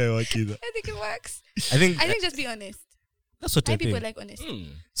 Sit bro. down there, work either. I think it works. I think I think just be honest. that's what I Why people think. like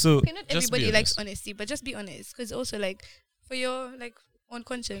honesty? So Okay, not Just be everybody likes honest. honesty, but just be honest. Because also like for your like own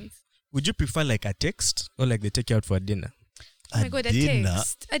conscience. would you prefer like a text or like they take you out for a dinner? Oh my god, a dinner?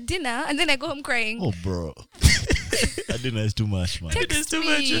 text. A dinner and then I go home crying. Oh, bro. A dinner is too much, man. Text too me.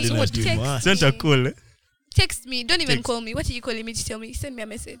 much. A dinner is too Text much. Sent a me. call. Eh? Text me. Don't even Text. call me. What are you calling me to tell me? Send me a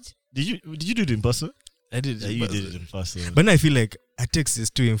message. Did you do it in person? I did. Yeah, you did it in person. But now I feel like a text is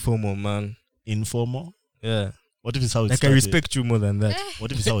too informal, man. Informal? Yeah. What if it's how it Like started? I respect you more than that.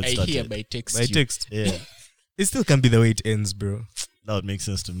 What if it's how it I started? hereby text By you. text. Yeah. It still can be the way it ends, bro. That would make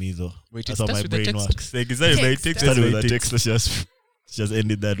sense to me, though. Wait, That's it how my starts with a brain text? works. Like, is that by Text. text? Started That's with by a text, let's just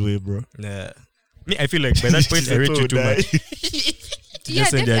end it that way, bro. Yeah. Me, I feel like by that point I rate you too much. Yeah,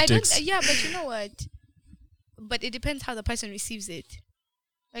 send their I don't, text. yeah, but you know what? But it depends how the person receives it.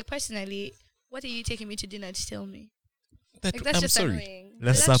 Like personally, what are you taking me to dinner to tell me? That, Like that's I'm just sorry. annoying.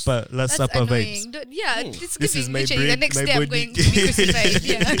 Last That's- supper that's vibes. annoying. Yeah, Hmm. this is my literally the brain, next my day I'm body. going to be crucified.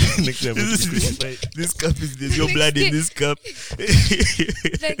 Yeah. Next time, This cup is there's your Next blood day. in this cup.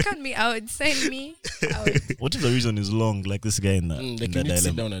 Like count me out, sign me out. What if the reason is long, like this guy in that, Like in you that need to sit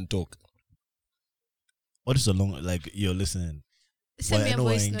dilemma? down and talk. What is the long, like, you're listening? Send Well, me I a know we're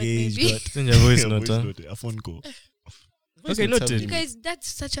voice note, engaged, maybe. but Send your voice a note, huh? a phone call. Okay, Voice notes noted. have Guys, that's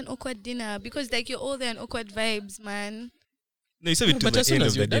such an awkward dinner because like you're all there in awkward vibes, man. No, you save it No, to but the as soon end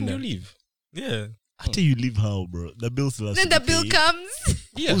as of you're the done, dinner. you leave. Yeah. After you leave, how, bro? The bill still has Then to the be bill paid. comes.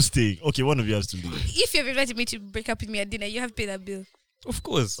 Yeah, Who's staying? Okay, one of you has to leave. If you've invited me to break up with me at dinner, you have to pay that bill. Of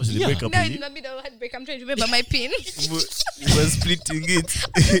course. Oh, so they Yeah. break up Now with in you? the middle of heartbreak, I'm trying to remember my pin. You were splitting it.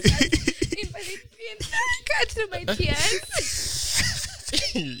 Invalid pin. Cut through my tears.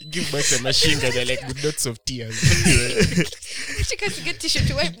 give back the machine gun. They're like with dots of tears. She has to get tissue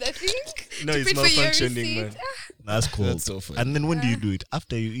to wipe that thing. No, To it's print for your malfunctioning, receipt. man. That's cool. That's so funny. And then when do you do it?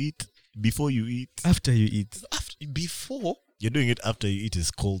 After you eat? Before you eat? After you eat. Before You're doing it after you eat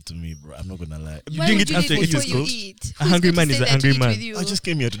is cold to me, bro. I'm not gonna lie. You Why doing would it you after eat it before is you cold? eat? A Who's hungry going to man is stay a there to hungry eat man. with you? I just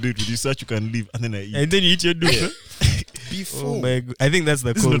came here to do it with you so that you can leave and then I eat. And then you eat your dupe. before Oh my god. I think that's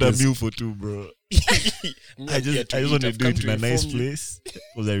the This is not a coldest. meal for two, bro. I just want to do it in a nice place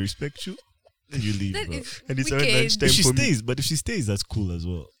because I respect you. Then you leave, That bro. is And it's around wicked. lunchtime If she for me. stays, but if she stays, that's cool as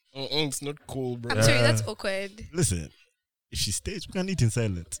well. It's not cool, bro. I'm sorry, that's awkward. Listen, if she stays, we can eat in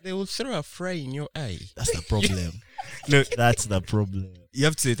silence. They will throw a fry in your eye. That's the problem. No, That's the problem. you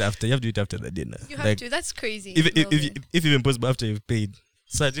have to say it after. You have to do it after the dinner. You have Like, to. That's crazy. if even possible after you've paid.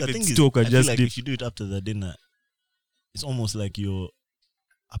 So if The thing it's is, too awkward, I feel just like dip. if you do it after the dinner, it's almost like you're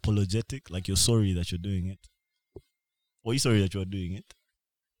apologetic, like you're sorry that you're doing it. Were you sorry that you are doing it?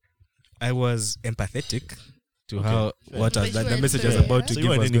 I was empathetic to Okay, how fair. what But was you that the weren't message I was sorry, about yeah? to So you give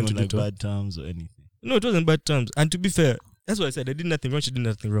weren't was ending going on to like be told. bad terms or anything. No, it wasn't bad terms. And to be fair, that's why I said I did nothing wrong. She did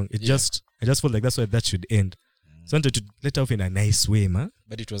nothing wrong. I just felt like that's why that should end. So I wanted to let her off in a nice way, man.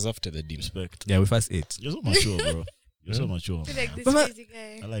 But it was after the dinner. Respect. Yeah, we first ate. You're so mature, bro. You're so Hmm? mature. I feel like this But- crazy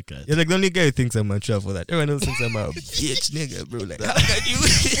guy. I like that. You're like the only guy who thinks I'm mature for that. Everyone else thinks I'm a bitch nigga, bro. Like, how can you?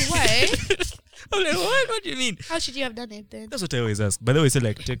 Why? I'm like, what? What do you mean? How should you have done it then? That's what I always ask. By the way, say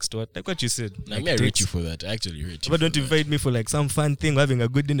like text what? Like what you said. Now, Like me, I rate text. you for that. I actually rate you. But don't for that. invite me for like some fun thing, having a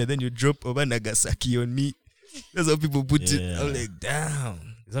good dinner, then you drop over Nagasaki on me. That's how people put it. Yeah. I'm like,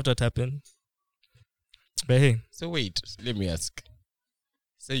 damn. Is that what happened? But hey, So wait, let me ask.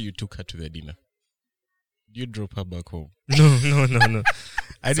 Say you took her to the dinner. Do you drop her back home? no.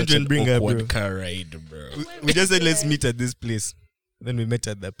 I Such didn't an bring her, awkward bro. car ride, bro. We just said let's meet at this place. Then we met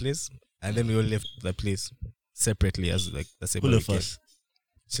at that place. and then we all left the place separately as like the same. Who left us?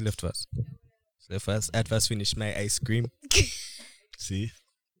 She left first. At first finished my ice cream. See?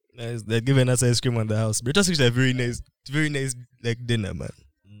 They're giving us ice cream on the house. But it was actually a very nice like dinner, man.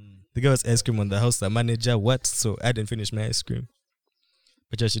 They gave us ice cream on the house. The manager, what? So I didn't finish my ice cream.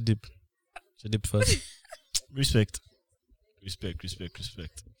 But yeah, she dipped. She dipped first. Respect. What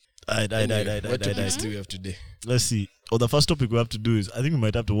topics do we have today? Let's see. The first topic we have to do is, I think we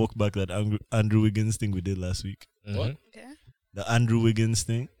might have to walk back that Andrew Wiggins thing we did last week. What? Okay. The Andrew Wiggins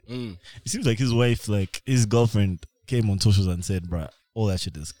thing. Mm. It seems like his wife, like his girlfriend, came on socials and said, bruh, all that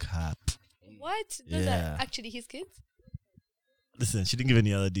shit is cap. What? Those Yeah. are actually his kids? Listen, she didn't give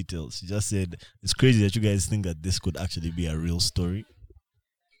any other details. She just said, it's crazy that you guys think that this could actually be a real story.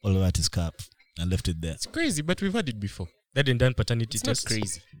 All of that is cap. And left it there. It's crazy, but we've had it before. They didn't done paternity It's not tests.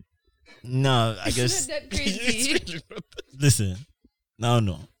 crazy. No, I It's guess. not that crazy. It's really not that. Listen,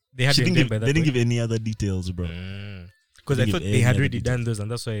 no. They had She didn't give, by that they didn't point. give any other details, bro. Because I Didn't thought give they any had other already details. done those,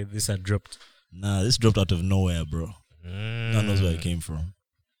 and that's why this had dropped. Nah, this dropped out of nowhere, bro. No one knows where it came from.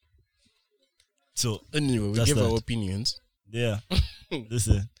 So, Anyway, we Just give our that. opinions. yeah.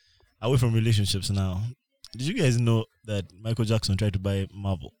 Listen, away from relationships now. Did you guys know that Michael Jackson tried to buy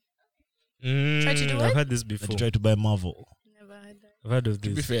Marvel? Try to do I've what? heard this That before. he tried to buy Marvel. Never had that. I've heard of To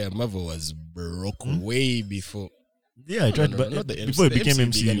be this. fair, Marvel was broke way before. Yeah, he tried to buy not the before MC. he became the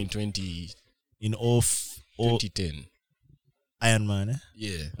MCU began in in 2010. Iron Man. Eh?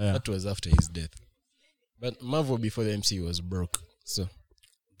 Yeah, Yeah. that was after his death. But Marvel before the MCU was broke. So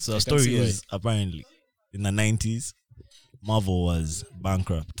So I the can story see why. is apparently in the 90s, Marvel was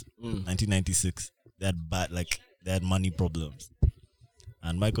bankrupt. 1996, they had money problems,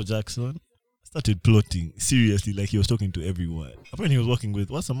 and Michael Jackson started plotting seriously, like he was talking to everyone. Apparently, he was working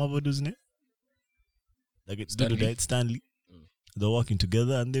with what's the Marvel dude's name? Like it's Stanley? Stanley. Mm. They were working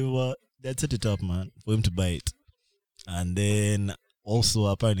together, and they had set it up, man, for him to buy it. And then also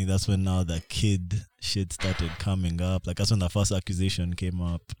apparently that's when now the kid shit started coming up. Like that's when the first accusation came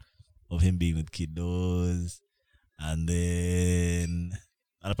up of him being with kiddos, and then.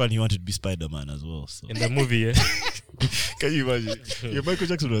 And apparently he wanted to be Spider-Man as well. So In the movie, yeah. can you imagine? Yeah, Michael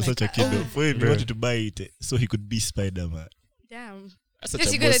Jackson was such a kid though. For him, he Bruh. wanted to buy it so he could be Spider-Man. Damn. that's such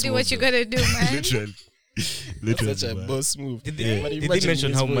Yes, a you gotta boss do move, what you though. gotta do, man. Literally. That's such a man. boss move. Did Yeah. they, But did they imagine mention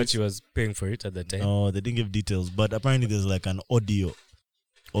his how voice. much he was paying for it at the time? No, they didn't give details, but apparently there's like an audio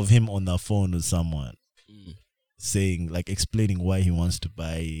of him on the phone with someone Mm. saying, like, explaining why he wants to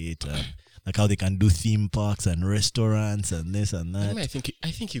buy it, and like how they can do theme parks and restaurants and this and I that. mean,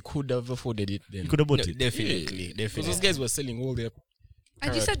 I think he could have afforded it then. He could have bought No, it. definitely. Because those guys were selling all their.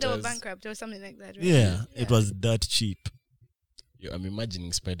 And you said they were characters. bankrupt or something like that, right? Yeah, it was that cheap. Yo, I'm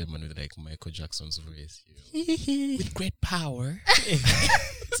imagining Spider-Man with like Michael Jackson's voice. With great power.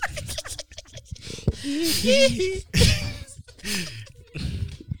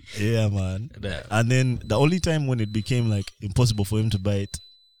 Yeah, man. Yeah. And then the only time when it became like impossible for him to buy it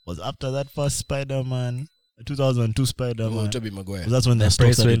was after that first Spider-Man, 2002 Spider-Man. Oh, Tobey Maguire. That's when The the stock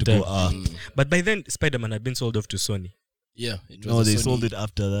price started to went go up. up. But by then, Spider-Man had been sold off to Sony. Yeah, it was No, a they Sony- sold it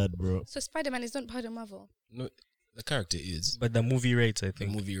after that, bro. So Spider-Man is not part of Marvel. No, the character is But the movie rates, I the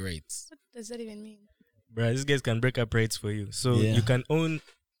think. movie rights. What does that even mean? Bruh, these guys can break up rates for you. So Yeah. you can own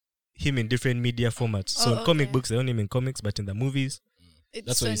him in different media formats. So Oh, in comic okay. books, they own him in comics, but in the movies, It's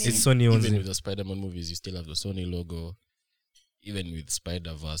That's why you Sony. see it's Sony owns Even him. with the Spider-Man movies, you still have the Sony logo. Even with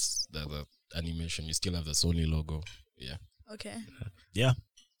Spider-Verse, the animation, you still have the Sony logo. Yeah. Okay. Yeah.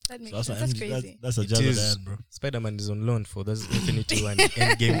 That makes So sense. That's crazy. that's a It jab at is. that, bro. Spider-Man is on loan for those Infinity War and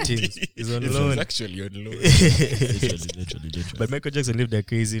Endgame teams. He's on It loan. was actually on loan. literally. But Michael Jackson lived a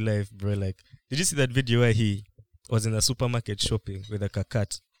crazy life, bro. Like, did you see that video where he was in a supermarket shopping with a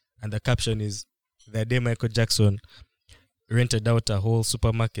cat, and the caption is, "The day Michael Jackson rented out a whole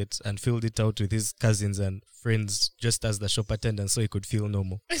supermarket and filled it out with his cousins and friends just as the shop attendant, so he could feel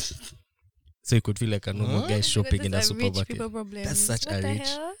normal, so he could feel like a normal Huh? guy shopping in a Rich supermarket." people problems. That's such What a the rich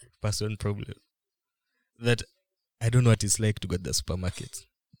hell? person problem. That I don't know what it's like to go to the supermarket.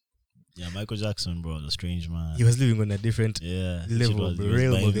 Yeah, Michael Jackson, bro, was a strange man. He was living on a different Yeah, level, he was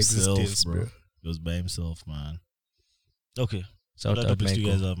realm by of himself, existence, bro. He was by himself, man. Okay, Shout what out, topics do you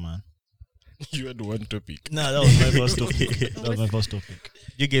Michael. guys have, man? You had one topic. Nah, that was my first topic. That was my first topic.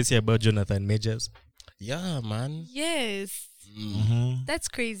 You guys hear about Jonathan Majors? Yeah, man. Yes. Mm-hmm. That's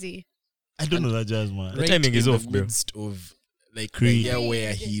crazy. I don't know that jazz, man. The timing is in off, the bro. midst of like Creed. the year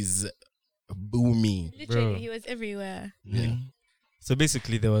where he's booming. Literally, Bro. he was everywhere. Mhm. So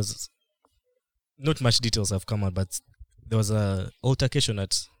basically, there was not much details have come out, but there was a altercation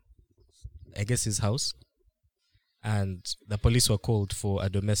at, I guess, his house, and the police were called for a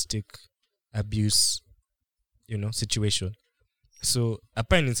domestic abuse, situation. So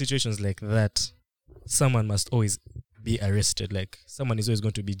apparently in situations like that, someone must always be arrested. Like someone is always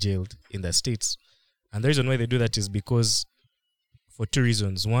going to be jailed in the States. And the reason why they do that is because for two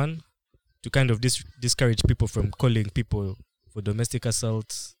reasons. One, to kind of discourage people from calling people for domestic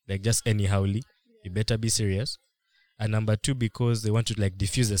assault, like just anyhowly. You better be serious. And number two, because they want to like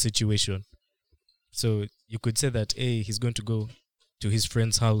diffuse the situation. So you could say that, hey, he's going to go to his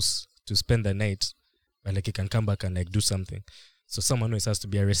friend's house to spend the night, but like he can come back and like do something. So someone always has to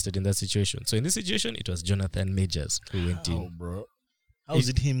be arrested in that situation. So in this situation, it was Jonathan Majors who went in. Bro. How is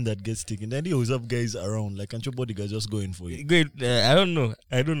it him that gets taken? Then he always have guys around. Like, can't your bodyguards just going for you? I don't know.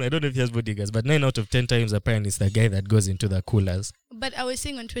 I don't know if he has bodyguards, but 9 out of 10 times apparently it's the guy that goes into the coolers. But I was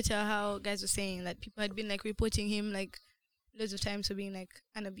seeing on Twitter how guys were saying that people had been like reporting him like loads of times for being like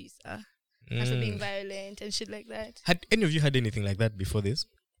an abuser and for being violent and shit like that. Had any of you had anything like that before this?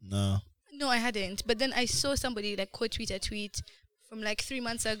 No. No, I hadn't. But then I saw somebody like quote tweet a tweet from like 3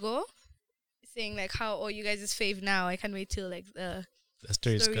 months ago saying like how, oh, you guys is fave now. I can't wait till like the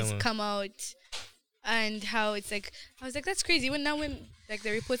stories come out. And how it's like, I was like, that's crazy. When like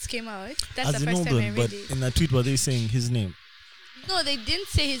the reports came out, that's the first time I read but it. in that tweet, were they saying his name? No, they didn't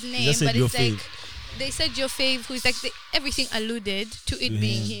say his name, just said but your it's fave. like they said your fave, who's like everything alluded to it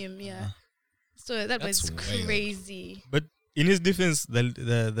being him. Yeah. So that was That's wild. crazy. But in his defense,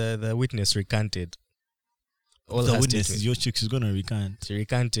 the witness recanted. All The her witness statements. is your chick. She's gonna recant. She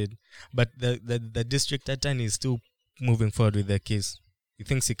recanted, but the district attorney is still moving forward with the case. He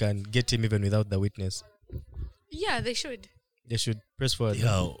thinks he can get him even without the witness. Yeah, they should. They should press forward.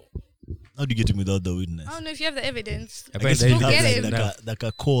 Yo, how do you get him without the witness? I don't know if you have the evidence. I guess Apparently, you don't have get like, him. like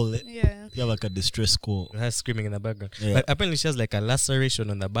a call. Yeah. You have like a distress call. her screaming in the background. Yeah. But apparently she has like a laceration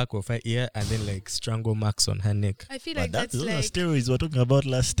on the back of her ear and then like strangle marks on her neck. I feel But like that's those are like steroids we were talking about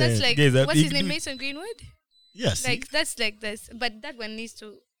last time. that's like Guys, that what's his big name, dude. Mason Greenwood? yes. Like that's like this, but that one needs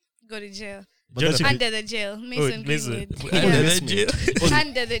to go to jail. but that chick, Under the jail, Mason Mason. Greenwood. Under Yeah. the jail.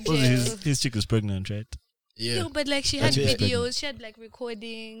 Under the oh, jail. his chick was pregnant, right? Yeah. No, but like she had That's what she's videos, she had like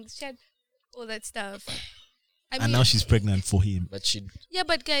recordings, she had all that stuff. I And now she's pregnant for him. But she yeah,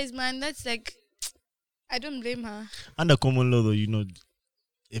 but guys, man, that's like, I don't blame her. Under common law, though,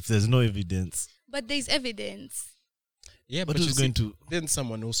 if there's no evidence, But there's evidence. yeah, but but you who's see, going to? then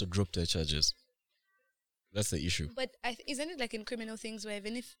someone also dropped their charges. That's the issue. But isn't it like in criminal things where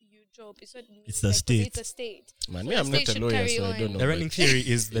even if you drop, it's not It's the like, state. It's a state. Man, So me, the I'm not state a should lawyer, carry so I on. don't know. The running but- theory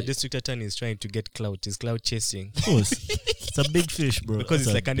is the district attorney is trying to get clout. He's clout chasing Of course, it's a big fish, bro. because That's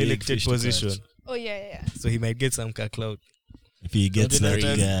it's a like an big elected fish to catch. position. Oh yeah. So he might get some clout. If he gets that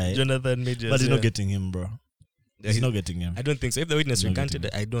Jonathan- guy, Jonathan Majors. but he's yeah. not getting him, bro. Yeah, He's not getting him. I don't think so. If the witness Not recanted,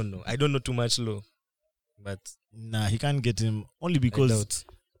 getting I don't know. I don't know too much law, but Nah, he can't get him only I because doubt.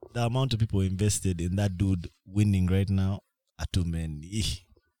 the amount of people invested in that dude winning right now are too many.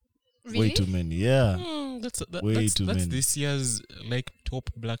 Really? Way too many. Yeah. Way that's too many. this year's like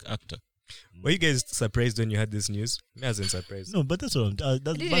top black actor. Were you guys surprised when you had this news? Me, I wasn't surprised. No, but that's what I'm. I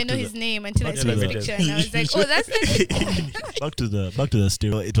That's didn't back even know to his the, name until I back saw to his the- picture, and I was like, "Oh, that's the." back to the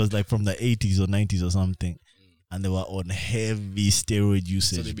steroid. It was like from the 80s or 90s or something, and they were on heavy steroid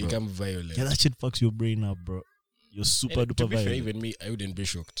usage. So they bro. become violent. Yeah, that shit fucks your brain up, bro. You're super And to duper be fair, violent. even me, I wouldn't be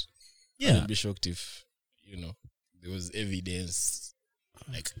shocked. I Yeah, wouldn't be shocked if, there was evidence,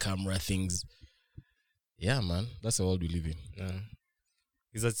 like camera things. Yeah, man. That's the world we live in. Yeah.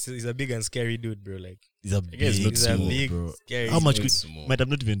 He's a big and scary dude, bro. Like he's a guess big, not he's a small, big, bro. scary. How much dude. could- Small. Might have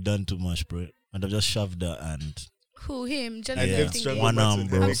not even done too much, bro. Might have just shoved her and Who him? I Jonathan. Yeah. kept Thingy. struggling One back arm, to bro.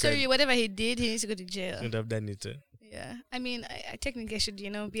 the I'm record. sorry. Whatever he did, he needs to go to jail. Shouldn't have done it. Yeah, I mean, I technically should, be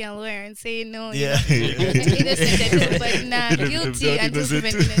a lawyer and say no. yeah. Innocent until, but nah, Innocent, guilty not until proven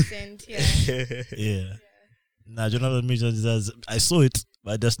innocent. innocent. Yeah. Yeah. Nah, Jonathan Majors has. I saw it,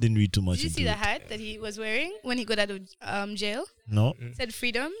 but I just didn't read too much. Did you see into the hat that he was wearing when he got out of jail? it. No. It said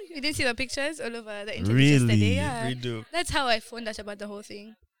freedom. You didn't see the pictures all over the internet Really? yesterday? Yeah. Redo. That's how I found out about the whole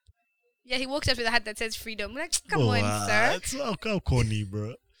thing. Yeah, he walked up with a hat that says freedom. Like, come Oh, on, sir. It's how corny,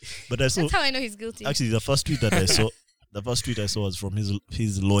 bro. But I saw That's how I know he's guilty. actually the first tweet that I saw. The first tweet I saw was from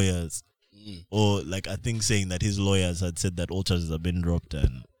his lawyers, Mm. or like I think saying that his lawyers had said that all charges have been dropped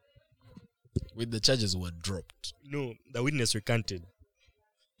and With the charges were dropped. No, the witness recanted.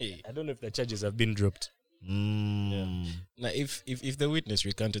 Hey. I don't know if the charges have been dropped. mm, Now, if the witness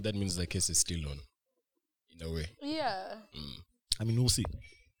recanted, that means the case is still on. In a way. Yeah. Mm. I mean we'll see.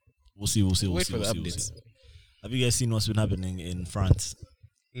 We'll see. We'll Wait see. for the We'll see. updates. Have you guys seen what's been happening in France?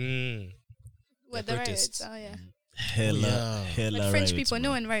 What, The the protests. riots? Oh, yeah. Hella But French riots, people, no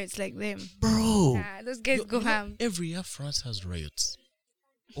bro. one riots like them. Bro. Nah, those guys go ham. Every year, France has riots.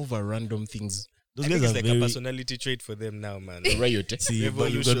 over random things. Those I guys think are it's like very a personality trait for them now, man. Riot. See, but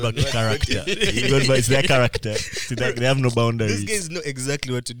you got Revolution. back to character. You got back, it's their character. See, they have no boundaries. These guys know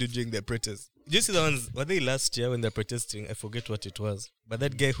exactly what to do during their protest. Did you see the ones, were they last year when they're protesting? I forget what it was. But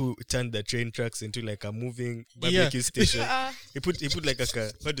that guy who turned the train tracks into like a moving barbecue station. He put like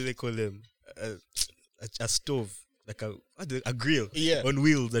a what do they call them? A stove. Like a grill on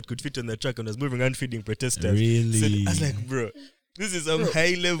wheels that could fit on the truck and was moving around feeding protesters. Really? So I was like, bro, this is some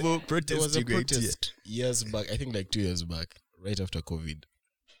high level protest. There was a protest years back, I think like 2 years back, right after COVID,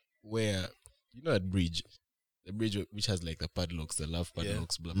 where, you know, the bridge which has like the padlocks, the love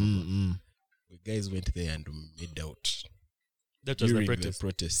padlocks, blah, blah, blah. The guys went there and made out. That was the During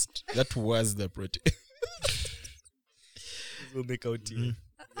protest. That was the protest. We'll make out here.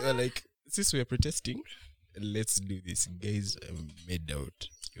 They were like, since we're protesting, let's do this. Guys made out.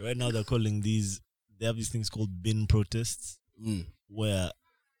 Right now they're calling they have these things called bin protests, where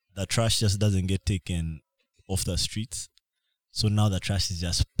the trash just doesn't get taken off the streets. So now the trash is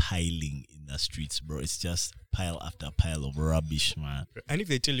just piling in the streets, bro. It's just pile after pile of rubbish, man. And if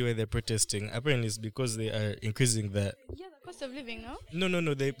they tell you why they're protesting, apparently it's because they are increasing the... Yeah, the cost of living, no?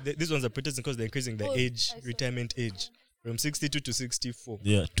 No. These ones are protesting because they're increasing the retirement age from 62 to 64.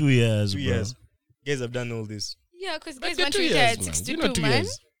 Yeah, 2 years, 2 bro. years. Guys have done all this. Yeah, because But guys they're want to 2 retire years, at man. 62, You know, 2 man.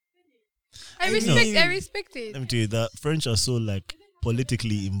 years. I I respect it. Let me tell you, the French are so like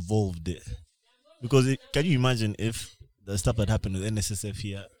politically involved there. Because can you imagine if the stuff that happened with NSSF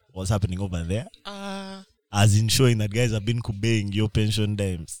here was happening over there? As in showing that guys have been kubaying your pension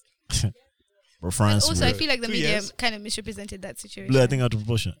dimes. For France, Also, bro. I feel like the 2 media years. kind of misrepresented that situation. Blew, I think, out of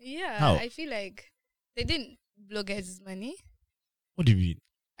proportion. Yeah, How? I feel like they didn't blow guys' money. What do you mean?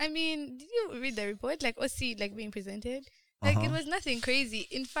 I mean, did you read the report? Like, OC, like, being presented? Like, it was nothing crazy.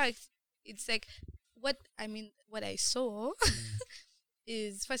 In fact, it's like, what I saw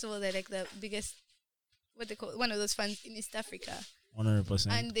is, first of all, they're like the biggest, what they call, one of those funds in East Africa. 100%.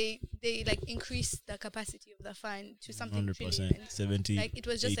 And they like increased the capacity of the fund to something 100%. trillion. 70. Like, it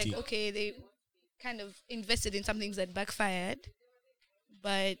was just 80. like, okay, they kind of invested in some things that backfired.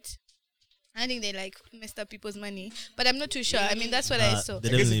 But I think they like messed up people's money. But I'm not too sure. I mean, that's what I saw. They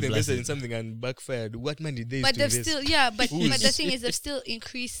I guess definitely if they invested in blasted. something and backfired, what money did they But use to they've invest? still, yeah, but Who's- the thing is, they've still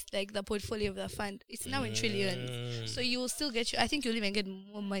increased like the portfolio of the fund. It's now in trillions, so you will still get. I think you'll even get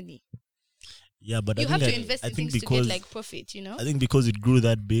more money. Yeah, but You I have think to invest I in think things to because get like profit. You know. I think because it grew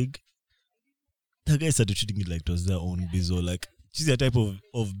that big, the guys started treating it like it was their own biz, or like just the type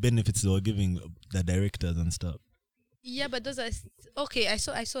of benefits they were giving the directors and stuff. Yeah, but those are okay. I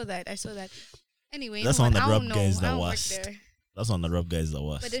saw that. Anyway, That's no, one man, that I rub don't know. guys I the don't work worst. there. That's one that rub guys the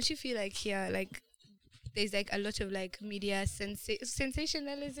worst. But don't you feel like here, like there's like a lot of like media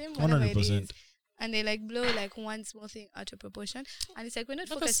sensationalism, whatever it 100%. is, and they like blow like one small thing out of proportion, and it's like we're not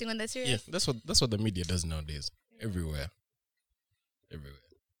But focusing on the serious. Yeah, that's what the media does nowadays. Everywhere.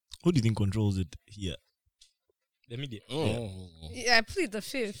 Who do you think controls it here? The media. Oh. Yeah, I plead the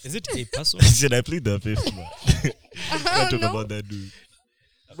fifth. Is it a person? Should I plead the fifth, man? Can't talk No. about that dude.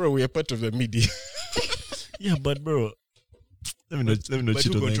 Bro, we are part of the media. Yeah, but bro, let me not But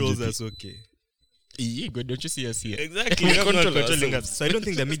cheat who on controls the us? Okay. Yeah, but don't you see us here? Exactly. We You're not control controlling ourselves. us. So I don't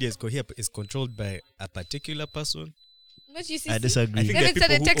think the media is controlled by a particular person. What you see? I disagree. I think They haven't there are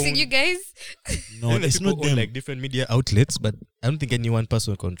started people who texting own- you guys. No, I think it's people not own them. like different media outlets, but I don't think any one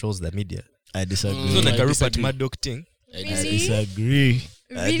person controls the media. I disagree. It's not like I a Rupert disagree. Murdoch thing. I I Really? disagree.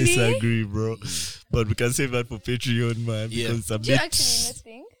 I Really? disagree, bro. But we can save that for Patreon, man. Yeah. Because it's a Do you bit. actually not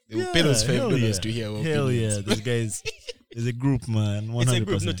think? They will pay us hell $5 yeah. to hear our Hell opinions. yeah, those guys. There's a group, man. 100%. It's a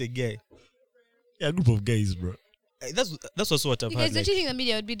group, not a guy. Yeah, a group of guys, bro. That's also what I've You guys, heard. don't Like, you think the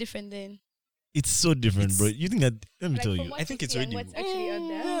media would be different then? It's so different, bro. You think that? Let me Like, tell from you. what I think you it's see and already- what's actually out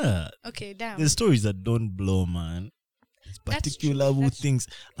there. Yeah, Okay, damn. there's stories that don't blow, man. It's That's particular true, that's things,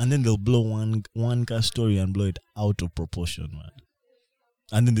 and then they'll blow one cast story and blow it out of proportion, man.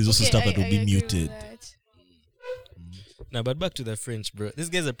 And then there's also stuff that will be agree with muted. that. now, but back to the French, bro. These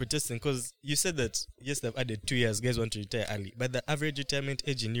guys are protesting because you said that, yes, they've added 2 years. Guys want to retire early. But the average retirement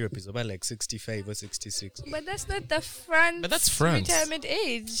age in Europe is about like 65 or 66. But that's not the France. But that's France. retirement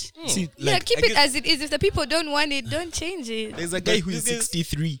age. See, Yeah, like, keep I it guess- as it is. If the people don't want it, don't change it. There's a Guy guy who is who's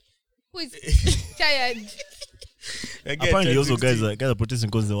 63. Who is tired? apparently, also guys are protesting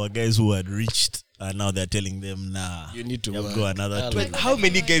because there were guys who had reached, and now they're telling them, nah, You need to you have work. to go another Ah, two. like- But how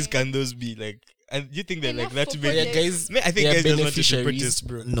many guys can those be? Like, and you think they're like Enough that for many? Yeah, projects. guys. Man, I think they are guys don't want to beneficiaries. protest,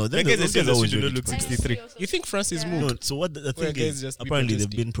 bro. No, The then guys those that guys say always do ready not look to protest. 63. You think France is Yeah. moved? No, so what the Where thing guys is, just be apparently they've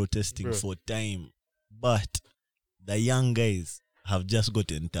protesting. been protesting Bro. for time, but the young guys have just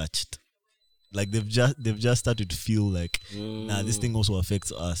gotten touched. Like they've just started to feel like, nah, this thing also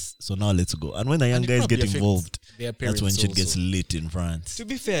affects us. So now let's go. And when the young guys get involved, that's when shit gets lit in France. To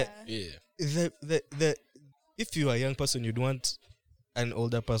be fair, the if you are a young person, you'd want an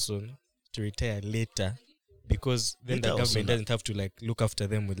older person to retire later, because then the government doesn't have to like look after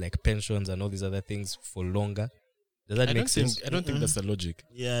them with like pensions and all these other things for longer. Does that make sense? I don't think that's the logic.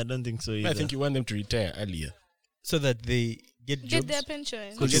 Yeah, I don't think so either. I think you want them to retire earlier, so that they get jobs. Their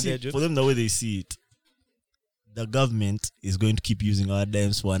pension. For them, the way they see it, the government is going to keep using our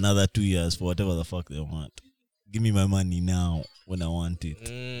dams for another 2 years for whatever the fuck they want. Give me my money now when I want it.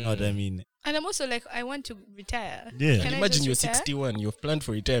 You know what I mean? And I'm also like, I want to retire. Yeah. Can I imagine just you're retire? 61, you've planned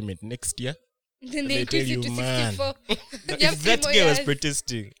for retirement next year. Then they they increase tell it to you, man. 64. If that guy was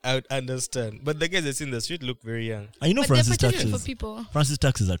protesting, I would understand. But the guys that's in the street look very young. And you know, But France's they're protecting for taxes. people. France's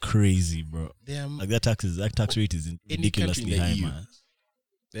taxes are crazy, bro. Damn, Like that tax rate is ridiculously country in the high, EU. man.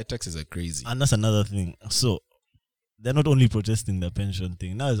 their taxes are crazy. And that's another thing. So they're not only protesting the pension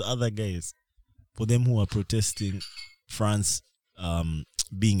thing. Now there's other guys, for them who are protesting France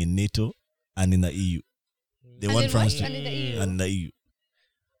being in NATO and in the EU. They And want in France what? to And in the EU. and the EU.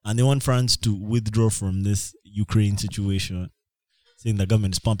 And they want France to withdraw from this Ukraine situation, saying the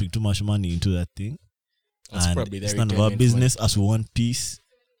government is pumping too much money into that thing. That's and probably their it's none of our retirement business as we want peace.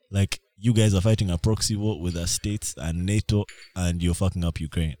 Like, you guys are fighting a proxy war with the States and NATO, and you're fucking up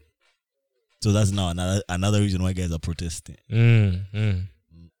Ukraine. So that's now another reason why guys are protesting.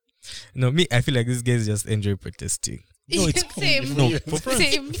 No, I feel like these guys just enjoy protesting. No, it's Same. No, for France,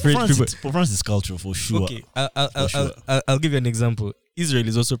 Same. for France, it's culture for sure. Okay, I'll give you an example. Israel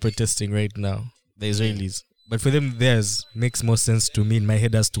is also protesting right now. The Israelis, but for them, theirs makes more sense to me in my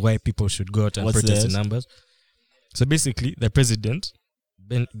head as to why people should go out and What's protest in theirs? numbers. So basically, the president,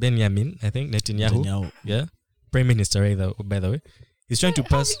 Benjamin, I think Netanyahu, yeah, prime minister, either, by the way, he's trying to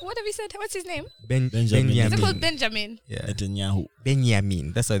pass. What have you said? What's his name? Benjamin. Is it Benjamin. called Benjamin? Yeah, Netanyahu.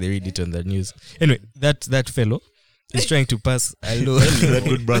 Benjamin. That's how they read it on the news. Anyway, that fellow is trying to pass a law. That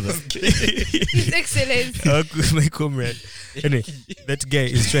good brother. His Excellence. My comrade. Anyway, that guy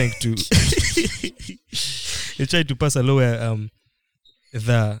is trying to he's trying to pass a law where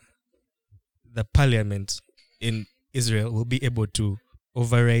the parliament in Israel will be able to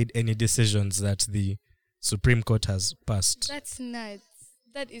override any decisions that the Supreme Court has passed. That's nuts.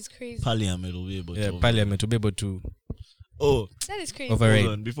 That is crazy. Parliament will be able to. Parliament will be able to That is crazy. override.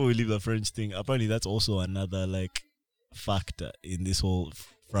 Hold on, before we leave the French thing, apparently that's also another like factor in this whole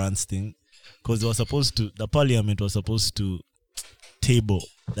France thing, because the parliament was supposed to table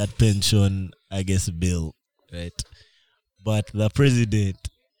that pension, I guess, bill, right? But the president,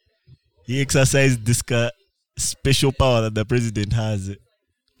 he exercised this special power that the president has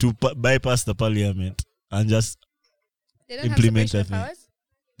to bypass the parliament and just They don't implement have separation that of thing. powers?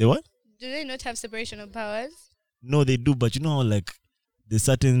 they what? Do they not have separation of powers? No, they do, but you know how like there's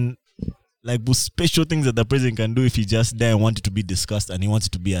certain like special things that the president can do if he just die and want it to be discussed and he wants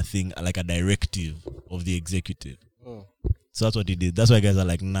it to be a thing, like a directive of the executive. So that's what he did. That's why guys are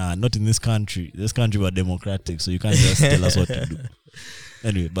like, nah, not in this country. This country we're democratic, so you can't just tell us what to do.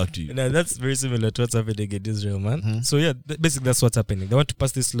 Anyway, back to you. Now that's very similar to what's happening in Israel, man. Mhm. So yeah, basically that's what's happening. They want to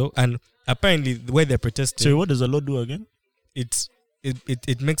pass this law, and apparently the way they're protesting, So what does the law do again?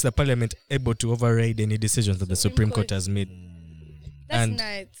 it makes the parliament able to override any decisions that the Supreme Court has made. That's And-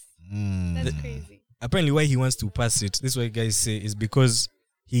 nuts. Mm. That's crazy. Apparently why he wants to pass it, this is what guys say, is because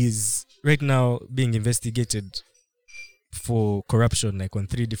he's right now being investigated for corruption, like on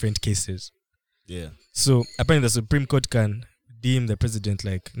 3 different cases. Yeah. So apparently the Supreme Court can deem the president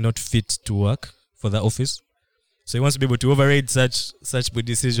like not fit to work for the office. So he wants to be able to override such good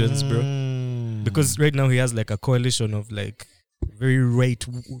decisions, bro. Mm. Because right now he has like a coalition of like very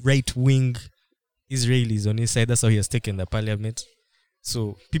right wing Israelis on his side. That's how he has taken the parliament.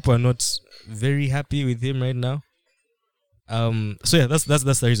 So people are not very happy with him right now. So yeah, that's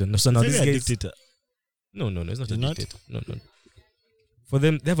the reason. So now Is this he a guy dictator. No, it's not He's a not? dictator. No. For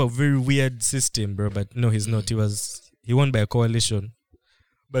them, they have a very weird system, bro. But no, he's not. He won by a coalition.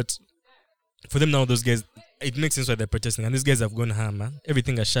 But for them now, those guys, it makes sense why they're protesting. And these guys have gone ham, man.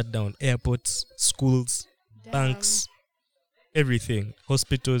 Everything has shut down. Airports, schools, Damn. banks, everything,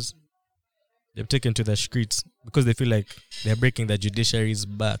 hospitals. They've taken to the streets because they feel like they're breaking the judiciary's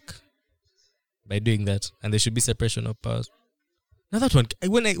back by doing that, and there should be separation of powers. Now that one,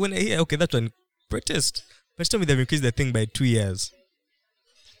 when I hear that one, protest. But tell me they've increased the thing by 2 years.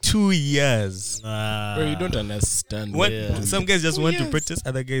 2 years. Nah. Bro, you don't understand. What? Yeah. Some guys just 2 want to years. protest.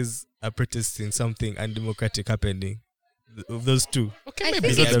 Other guys are protesting something undemocratic happening. Of those two. Okay, I maybe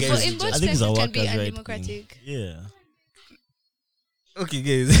think it's not it's the in both I think it's senses a it can be workers' right undemocratic. thing. Yeah. Okay,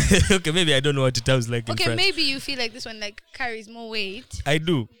 guys. Okay, maybe I don't know what it sounds like in Okay, France. maybe you feel like this one like carries more weight. I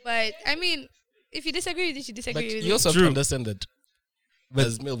do. But I mean, if you disagree with it, you disagree But with you it. also have True. to understand that, But-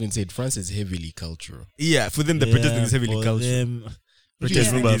 as Melvin said, France is heavily cultural. Yeah, for them, the protesting is heavily for cultural. them.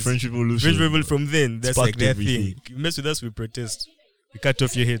 Protesting Remember is- French Revolution. French Revolt from then, that's Sparked like their everything. thing. You mess with us, we protest. We cut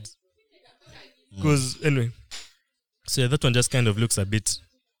off your heads. Because, anyway. So, yeah, that one just kind of looks a bit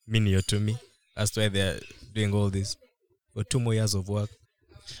miniature to me as to why they're doing all this. For 2 more years of work.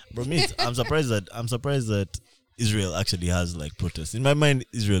 Bro, I'm surprised that Israel actually has like protests. In my mind,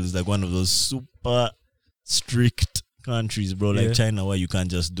 Israel is like one of those super strict countries, bro. Like Yeah. China, where you can't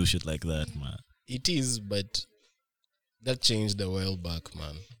just do shit like that, man. It is, but that changed a while back,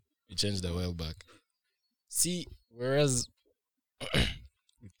 man. It changed a while back. See, whereas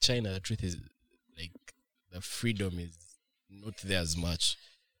with China, the truth is, like, the freedom is not there as much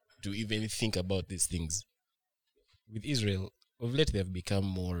to even think about these things. With Israel, of late, they've become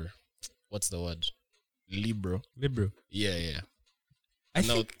more, what's the word? Liberal. Yeah. I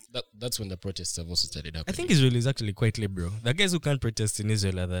Now, think that's when the protests have also started I happening. think Israel is actually quite liberal. The guys who can't protest in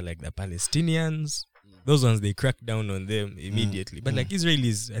Israel are like the Palestinians. Those ones, they crack down on them immediately. But like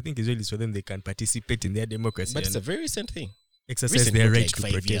Israelis, I think Israelis, for them, they can participate in their democracy But it's a and very recent thing. exercise Recent, their not right like to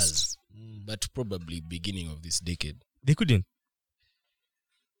 5 protest. years, but probably beginning of this decade. They couldn't.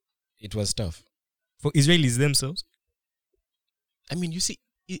 It was tough. For Israelis themselves. I mean, you see,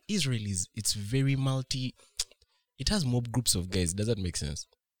 Israel is, it's very it has mob groups of guys. Does that make sense?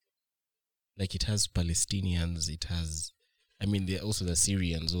 Like, it has Palestinians, it has, I mean, there are also the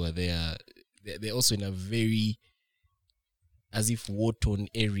Syrians who are there. They're also in a very, as if war-torn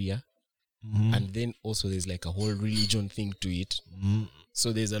area. And then also there's like a whole religion thing to it.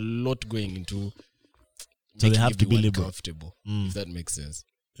 So there's a lot going into So they making have to be everyone liberal. comfortable, if that makes sense.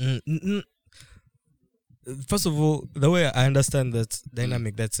 First of all, the way I understand that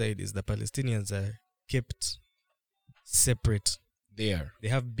dynamic that side is the Palestinians are kept separate. They are. They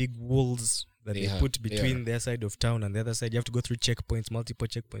have big walls that they put between their side of town and the other side. You have to go through checkpoints, multiple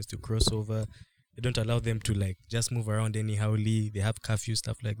checkpoints to cross over. They don't allow them to like just move around anyhowly. They have curfew,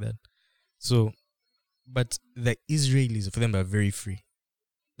 stuff like that. So, but the Israelis, for them, are very free.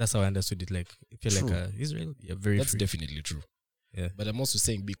 That's how I understood it. Like, if you're True. like Israel, you're very That's free. definitely true. Yeah. But I'm also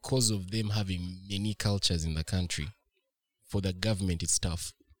saying, because of them having many cultures in the country, for the government, it's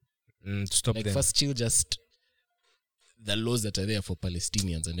tough. To stop Like, them. first, still just the laws that are there for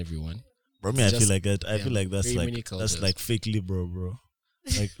Palestinians and everyone. Bro, me, I Just- feel like that. I yeah, feel like that's very like many cultures. that's like fake liberal, bro.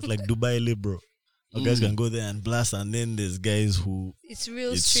 Like Dubai liberal. You guys can go there and blast, and then there's guys who It's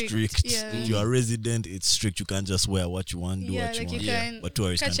real it's strict. strict. Yeah. If you are resident, it's strict. You can't just wear what you want, do Yeah, what you like want. you can But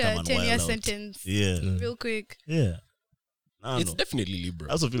tourists catch can come a and 10-year wild out. sentence Yeah, real quick. yeah. I don't It's know. definitely I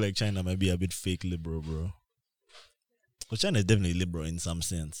liberal. also feel like China might be a bit fake liberal, bro. But China is definitely liberal in some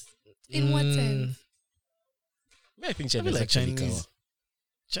sense. In what sense? I think I China feel is like actually Chinese.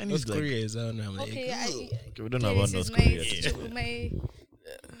 North like, Korea is on. I'm like, Okay, okay, we don't know about this is North Korea. my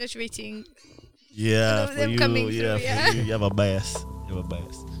not rating. Yeah, All of for them you, coming yeah, through, for yeah. you have a bias. You have a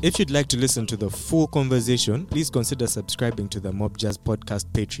bias. If you'd like to listen to the full conversation, please consider subscribing to the Mob Jazz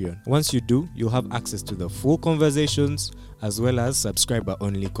Podcast Patreon. Once you do, you'll have access to the full conversations as well as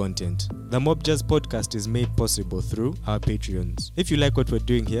subscriber-only content. The Mob Jazz Podcast is made possible through our Patreons. If you like what we're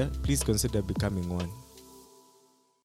doing here, please consider becoming one.